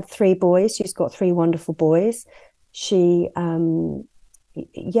had 3 boys. She's got 3 wonderful boys. She wanted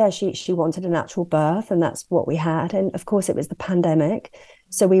a natural birth, and that's what we had. And of course, it was the pandemic,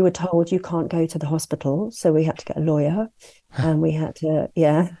 so we were told you can't go to the hospital. So we had to get a lawyer, and we had to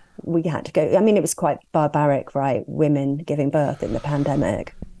go. I mean, it was quite barbaric, right? Women giving birth in the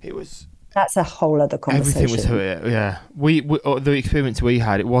pandemic. It was. That's a whole other conversation. Everything was, yeah. We the experience we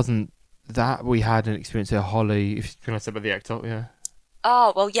had, it wasn't that. We had an experience at Holly. If you want to say about the ectop, yeah.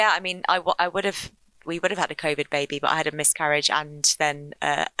 Oh well, yeah. I mean, we would have had a COVID baby, but I had a miscarriage and then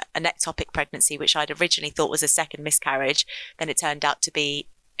an ectopic pregnancy, which I'd originally thought was a second miscarriage. Then it turned out to be,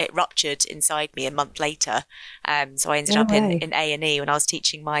 it ruptured inside me a month later. So I ended up in A&E when I was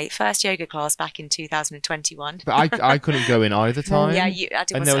teaching my first yoga class back in 2021. But I couldn't go in either time. Yeah, I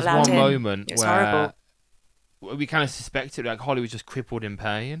and there was one moment where horrible. we kind of suspected like Holly was just crippled in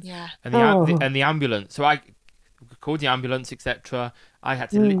pain. Yeah. And the ambulance. So I called the ambulance, etc. I had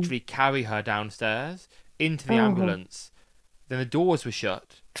to literally carry her downstairs into the ambulance. Then the doors were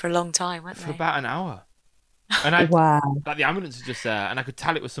shut for a long time, weren't they? For about an hour. And like the ambulance was just there, and I could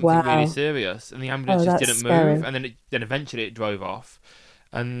tell it was something really serious, and the ambulance just didn't move, and then eventually it drove off,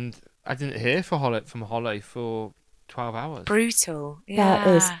 and I didn't hear from Holly for 12 hours. Brutal. Yeah.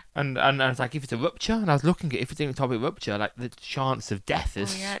 That is. And I was like, if it's a rupture, and I was looking at if it's an ectopic rupture, like the chance of death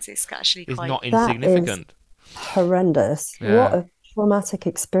is it's actually is quite not insignificant. Horrendous. Yeah. What a traumatic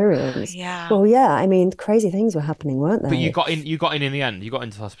experience. Yeah. Well, yeah, I mean, crazy things were happening, weren't they? But you got in the end. You got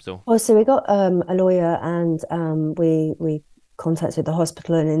into hospital. Oh, so we got a lawyer, and we contacted the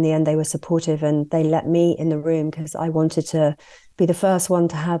hospital, and in the end they were supportive, and they let me in the room because I wanted to be the first one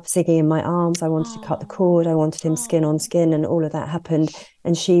to have Ziggy in my arms. I wanted to cut the cord. I wanted him skin on skin, and all of that happened.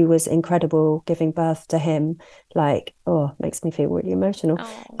 And she was incredible giving birth to him. Like, makes me feel really emotional.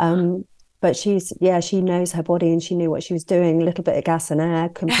 But she knows her body, and she knew what she was doing. A little bit of gas and air,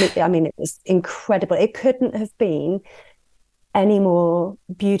 completely. I mean, it was incredible. It couldn't have been any more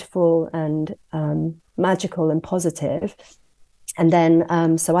beautiful and magical and positive. And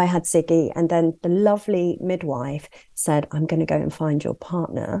then, so I had Ziggy, and then the lovely midwife said, I'm going to go and find your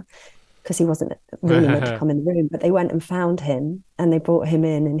partner, because he wasn't really meant to come in the room, but they went and found him, and they brought him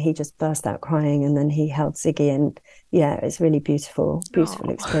in, and he just burst out crying, and then he held Ziggy, and it's really beautiful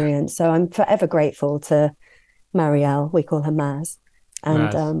experience. So I'm forever grateful to Marielle. We call her Maz.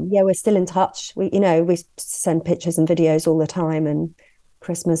 And we're still in touch. We send pictures and videos all the time, and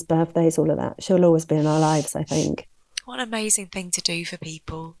Christmas, birthdays, all of that. She'll always be in our lives, I think. What an amazing thing to do for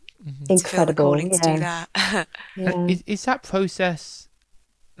people. Incredible. To feel the calling to do that. Is that process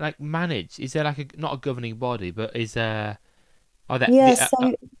like managed? Is there like not a governing body, but are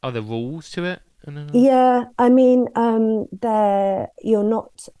there rules to it? Yeah, I mean, you're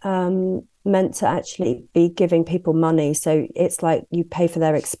not meant to actually be giving people money, so it's like you pay for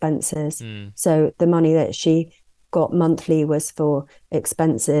their expenses. So the money that she got monthly was for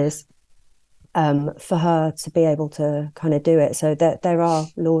expenses, for her to be able to kind of do it. So there are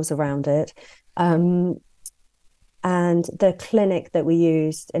laws around it. And the clinic that we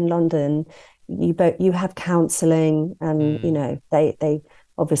used in London, you have counselling, and they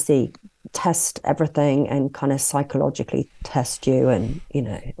obviously test everything and kind of psychologically test you, and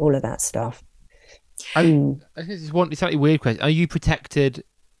all of that stuff. I think it's a slightly weird question. Are you protected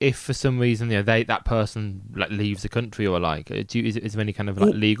if for some reason that person like leaves the country, or like is there any kind of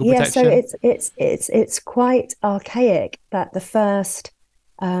like legal protection? Yeah, so it's quite archaic that the first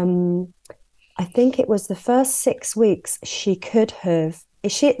I think it was the first 6 weeks she could have.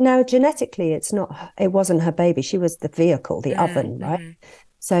 Now genetically, it wasn't her baby. She was the vehicle, the oven, right?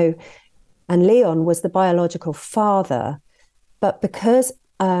 So, and Leon was the biological father, but because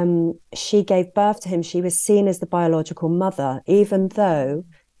she gave birth to him, she was seen as the biological mother, even though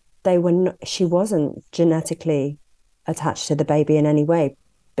she wasn't genetically attached to the baby in any way,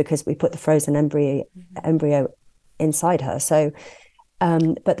 because we put the frozen embryo inside her. So.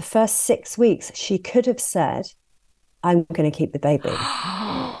 But the first 6 weeks, she could have said, I'm going to keep the baby.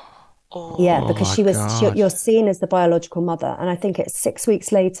 Because you're seen as the biological mother. And I think it's 6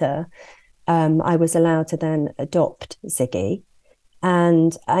 weeks later, I was allowed to then adopt Ziggy.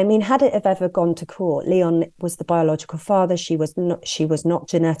 And I mean, had it have ever gone to court, Leon was the biological father. She was not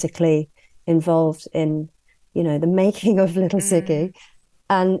genetically involved in, the making of little Ziggy.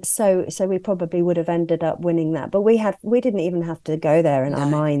 And so we probably would have ended up winning that. But we didn't even have to go there in our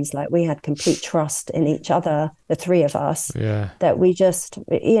minds. Like, we had complete trust in each other, the three of us, that we just,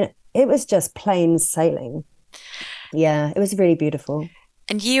 it was just plain sailing. Yeah, it was really beautiful.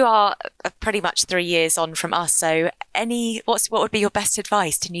 And you are pretty much 3 years on from us. So what would be your best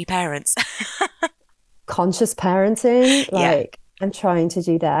advice to new parents? Conscious parenting. I'm trying to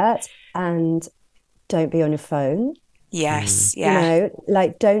do that. And don't be on your phone. Yes. Yeah.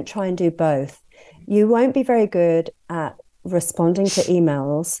 Don't try and do both. You won't be very good at responding to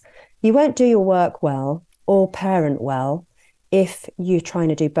emails. You won't do your work well or parent well if you're trying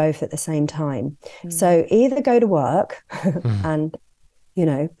to do both at the same time. So either go to work and,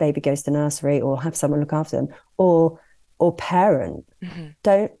 baby goes to nursery, or have someone look after them, or parent.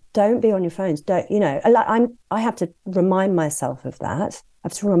 Don't be on your phones. I have to remind myself of that. I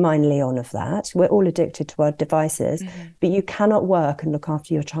have to remind Leon of that. We're all addicted to our devices, but you cannot work and look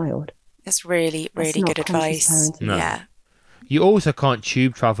after your child. That's really, really good advice. No. Yeah. You also can't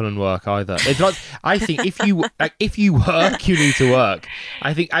tube travel and work either. It's not. I think if you work, you need to work.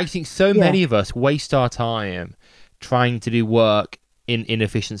 I think so many of us waste our time trying to do work in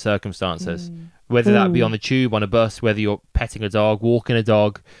inefficient circumstances. Whether that be on the tube, on a bus, whether you're petting a dog, walking a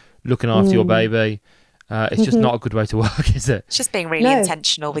dog, looking after your baby. It's just not a good way to work, is it? It's just being really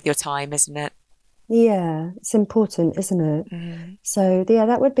intentional with your time, isn't it? Yeah, it's important, isn't it? So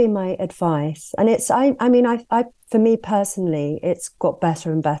that would be my advice. And it's, I for me personally, it's got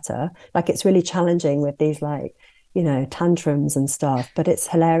better and better. Like, it's really challenging with these tantrums and stuff, but it's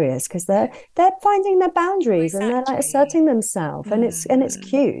hilarious because they're finding their boundaries and they're asserting themselves, and it's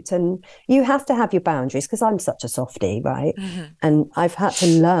cute. And you have to have your boundaries, because I'm such a softie, right? And I've had to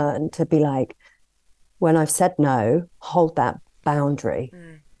learn to be like, when I've said no, hold that boundary.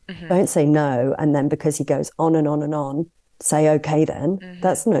 Don't say no, and then because he goes on and on and on, say okay then.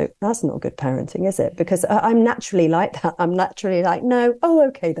 That's not good parenting, is it? Because I'm naturally like that. I'm naturally like, no,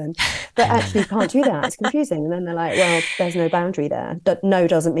 okay then. But actually you can't do that. It's confusing. And then they're like, well, there's no boundary there. No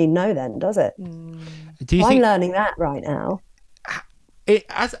doesn't mean no then, does it? I'm learning that right now.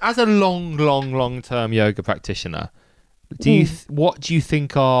 As a long-term yoga practitioner, what do you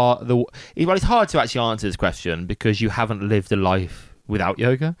think are well, it's hard to actually answer this question because you haven't lived a life without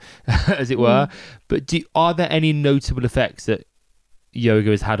yoga, as it were. But are there any notable effects that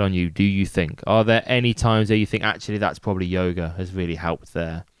yoga has had on you, do you think? Are there any times where you think, actually, that's probably yoga has really helped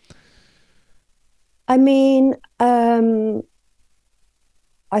there? I mean, I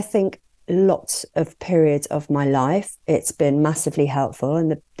think lots of periods of my life, it's been massively helpful.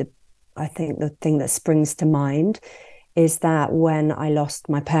 And I think the thing that springs to mind is that when I lost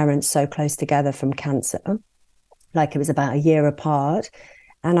my parents so close together from cancer, like it was about a year apart,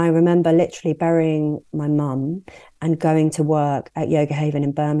 and I remember literally burying my mum and going to work at Yoga Haven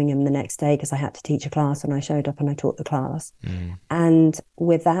in Birmingham the next day because I had to teach a class, and I showed up and I taught the class. And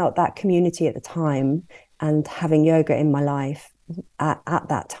without that community at the time and having yoga in my life at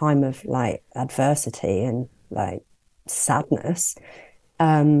that time of adversity and sadness,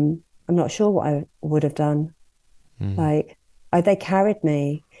 I'm not sure what I would have done. They carried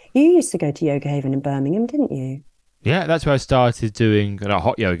me. You used to go to Yoga Haven in Birmingham, didn't you? Yeah, that's where I started doing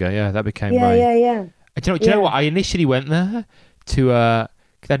hot yoga. Yeah, that became yeah. Do you know what? I initially went there to because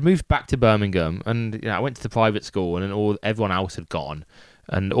I'd moved back to Birmingham, and I went to the private school, and then everyone else had gone,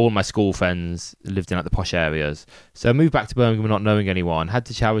 and all my school friends lived in the posh areas. So I moved back to Birmingham not knowing anyone. Had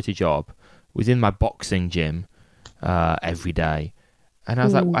the charity job, was in my boxing gym every day, and I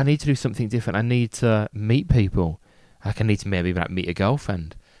was like, I need to do something different. I need to meet people. I need to maybe meet a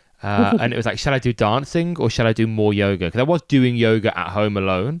girlfriend. And it was like, shall I do dancing or shall I do more yoga? Because I was doing yoga at home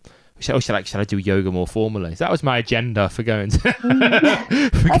alone. Shall I do yoga more formally? So that was my agenda for going to...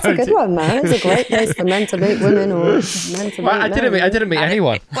 That's a good one, man. It's a great place for men to meet women or men to meet I didn't meet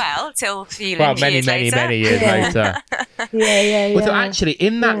anyone. Well, till a few many years later. Many years later. Yeah. Well, so actually,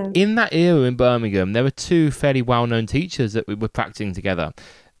 in that era in Birmingham, there were two fairly well-known teachers that we were practicing together.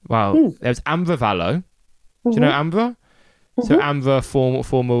 Well, there was Amber Vallow. Do you know Amber? So Amber,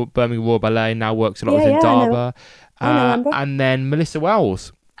 former Birmingham Royal Ballet, now works a lot with Indaba. And then Melissa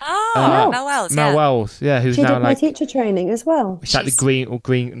Wells. Mel Wells. Mel Wells, who's she now did my teacher training as well. She's like the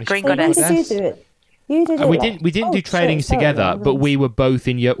green goddess. When did you do it? You did it. We didn't do trainings together, but we were both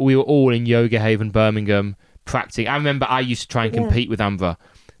we were all in Yoga Haven, Birmingham, practicing. I remember I used to try and compete with Amber,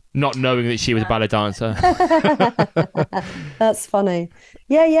 not knowing that she was a ballet dancer. That's funny.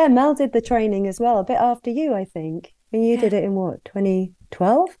 Yeah. Mel did the training as well, a bit after you, I think. And you did it in what,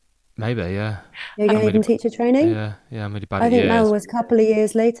 2012? Maybe, yeah. Yoga Haven teacher training? Yeah, I'm really bad I at think years. Mel was a couple of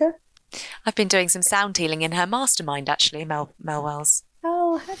years later. I've been doing some sound healing in her mastermind, actually, Mel Wells.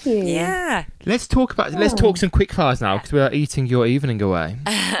 Oh, have you? Yeah. Let's talk some quick fires now, because we are eating your evening away.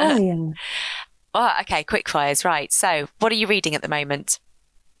 Oh, yeah. Oh, okay, quick fires, right. So, what are you reading at the moment?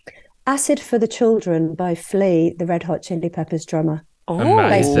 Acid for the Children by Flea, the Red Hot Chili Peppers drummer. Oh,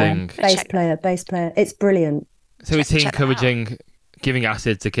 amazing. Bass player. It's brilliant. So is he encouraging giving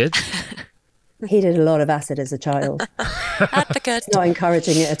acid to kids? He did a lot of acid as a child. Advocate. Not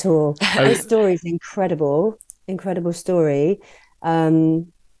encouraging it at all. His story is incredible story.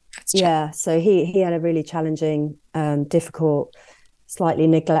 So he had a really challenging, difficult, slightly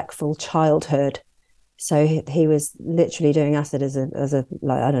neglectful childhood. So he was literally doing acid as a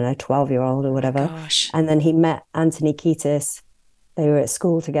like, I don't know, 12-year-old or whatever. Gosh. And then he met Anthony Kiedis. They were at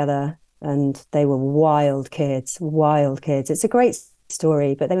school together and they were wild kids. It's a great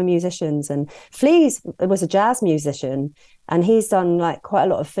story, but they were musicians, and Flea was a jazz musician, and he's done like quite a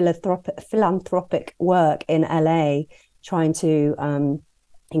lot of philanthropic work in LA, trying to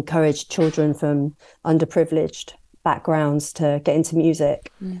encourage children from underprivileged backgrounds to get into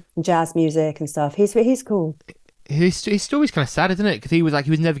music, jazz music and stuff. He's cool. His story's kind of sad, isn't it? Because he was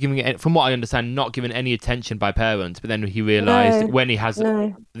never giving it, from what I understand, not given any attention by parents. But then he realised when he has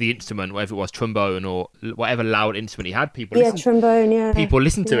the instrument, whatever it was, trombone or whatever loud instrument he had, people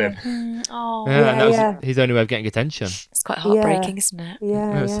listen to him. Oh, that was his only way of getting attention. It's quite heartbreaking, isn't it?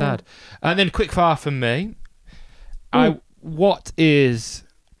 Yeah, it was sad. And then quick fire from me.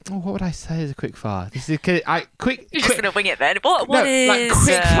 What would I say as a quick fire? This is You're just going to wing it then. What is... Like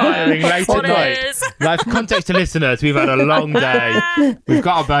quick firing late at night. Like, for context to listeners, we've had a long day. We've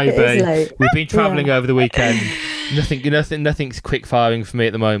got a baby. We've been travelling over the weekend. Nothing's quick firing for me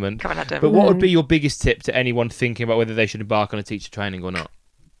at the moment. Come on, Adam. But what would be your biggest tip to anyone thinking about whether they should embark on a teacher training or not?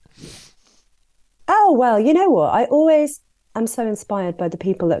 Oh, well, you know what? I'm so inspired by the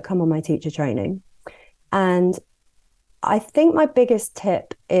people that come on my teacher training. And I think my biggest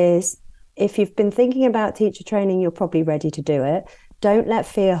tip is, if you've been thinking about teacher training, you're probably ready to do it. Don't let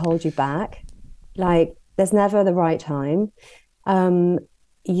fear hold you back. Like, there's never the right time.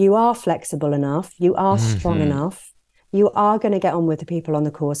 You are flexible enough. You are strong enough. You are going to get on with the people on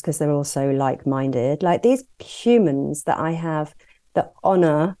the course because they're also like-minded. Like, these humans that I have the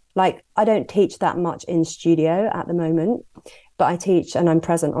honor, like, I don't teach that much in studio at the moment, but I teach and I'm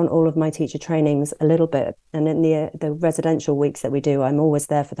present on all of my teacher trainings a little bit. And in the residential weeks that we do, I'm always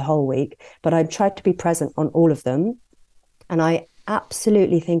there for the whole week, but I try to be present on all of them. And I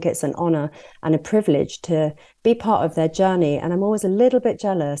absolutely think it's an honor and a privilege to be part of their journey. And I'm always a little bit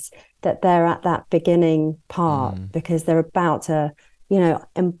jealous that they're at that beginning part, because they're about to,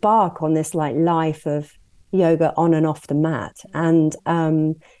 embark on this like life of yoga on and off the mat. And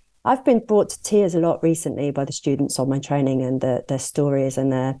I've been brought to tears a lot recently by the students on my training and their stories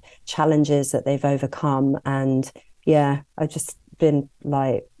and their challenges that they've overcome. And I've just been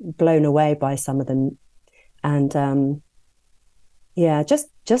like blown away by some of them. And just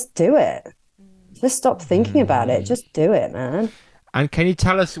do it. Just stop thinking about it. Just do it, man. And can you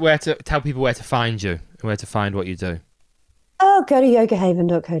tell people where to find you and where to find what you do? Oh, go to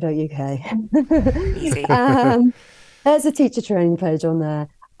yogahaven.co.uk. Easy. There's a teacher training page on there.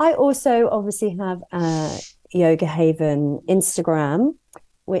 I also obviously have Yoga Haven Instagram,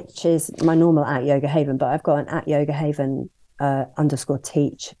 which is my normal @Yoga Haven, but I've got an @Yoga Haven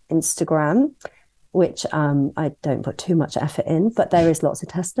 _teach Instagram, which I don't put too much effort in, but there is lots of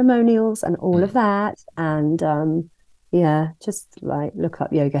testimonials and all of that. And just like look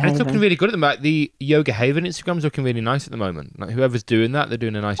up Yoga Haven. It's looking really good at the moment. The Yoga Haven Instagram's looking really nice at the moment. Like, whoever's doing that, they're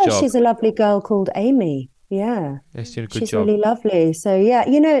doing a nice job. She's a lovely girl called Amy. Yeah, she's doing a good she's job. Really lovely. So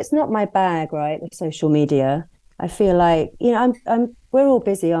it's not my bag, right? The social media. I feel like we're all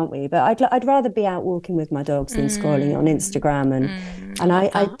busy, aren't we? But I'd rather be out walking with my dogs than scrolling on Instagram. And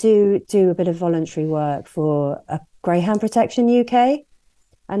I do a bit of voluntary work for a Greyhound Protection UK,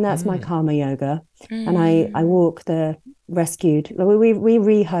 and that's my karma yoga. And I walk the rescued. We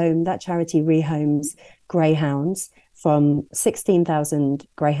rehome, that charity rehomes greyhounds. From 16,000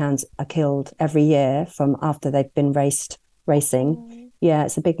 greyhounds are killed every year from after they've been racing. Yeah,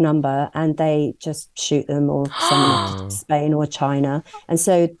 it's a big number, and they just shoot them or send them to Spain or China. And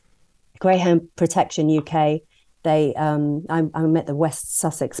so Greyhound Protection UK, I'm at the West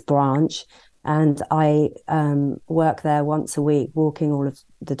Sussex branch, and I work there once a week, walking all of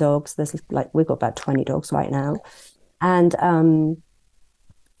the dogs. There's we've got about 20 dogs right now. And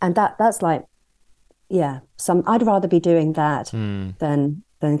that's like, I'd rather be doing that than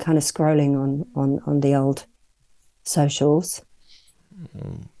kind of scrolling on the old socials.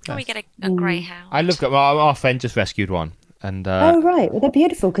 Can we get a greyhound? I love our friend just rescued one. And oh right, well they're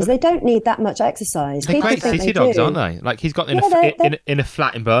beautiful because they don't need that much exercise. They're great city dogs, aren't they? Like he's got in a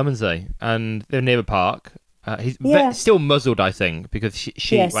flat in Bermondsey, and they're near a park. He's still muzzled, I think, because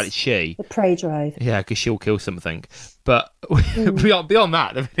it's the prey drive. Yeah, because she'll kill something. But beyond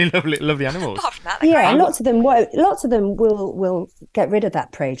that, they're really lovely animals. Apart from that, and lots of them will get rid of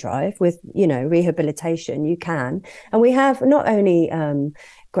that prey drive with rehabilitation. You can, and we have not only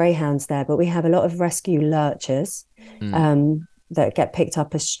greyhounds there, but we have a lot of rescue lurchers that get picked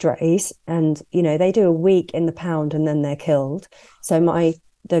up as strays, and they do a week in the pound and then they're killed. So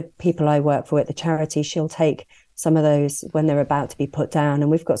the people I work for at the charity, she'll take some of those when they're about to be put down, and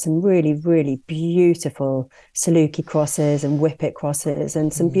we've got some really, really beautiful Saluki crosses and Whippet crosses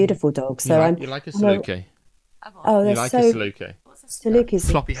and some beautiful dogs. So you like a Saluki? They're a Saluki? Saluki's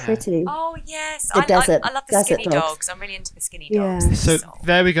floppy pretty. hair. Oh yes, I love the skinny dogs. I'm really into the skinny dogs. Yeah. So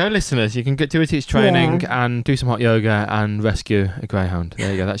there we go, listeners. You can do a teach training and do some hot yoga and rescue a greyhound. There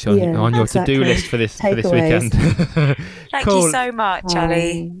you go. That's on your to-do list for this weekend. Thank you so much,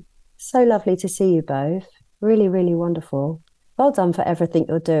 ALLIE. So lovely to see you both. Really, really wonderful. Well done for everything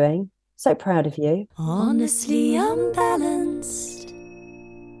you're doing. So proud of you. Honestly unbalanced.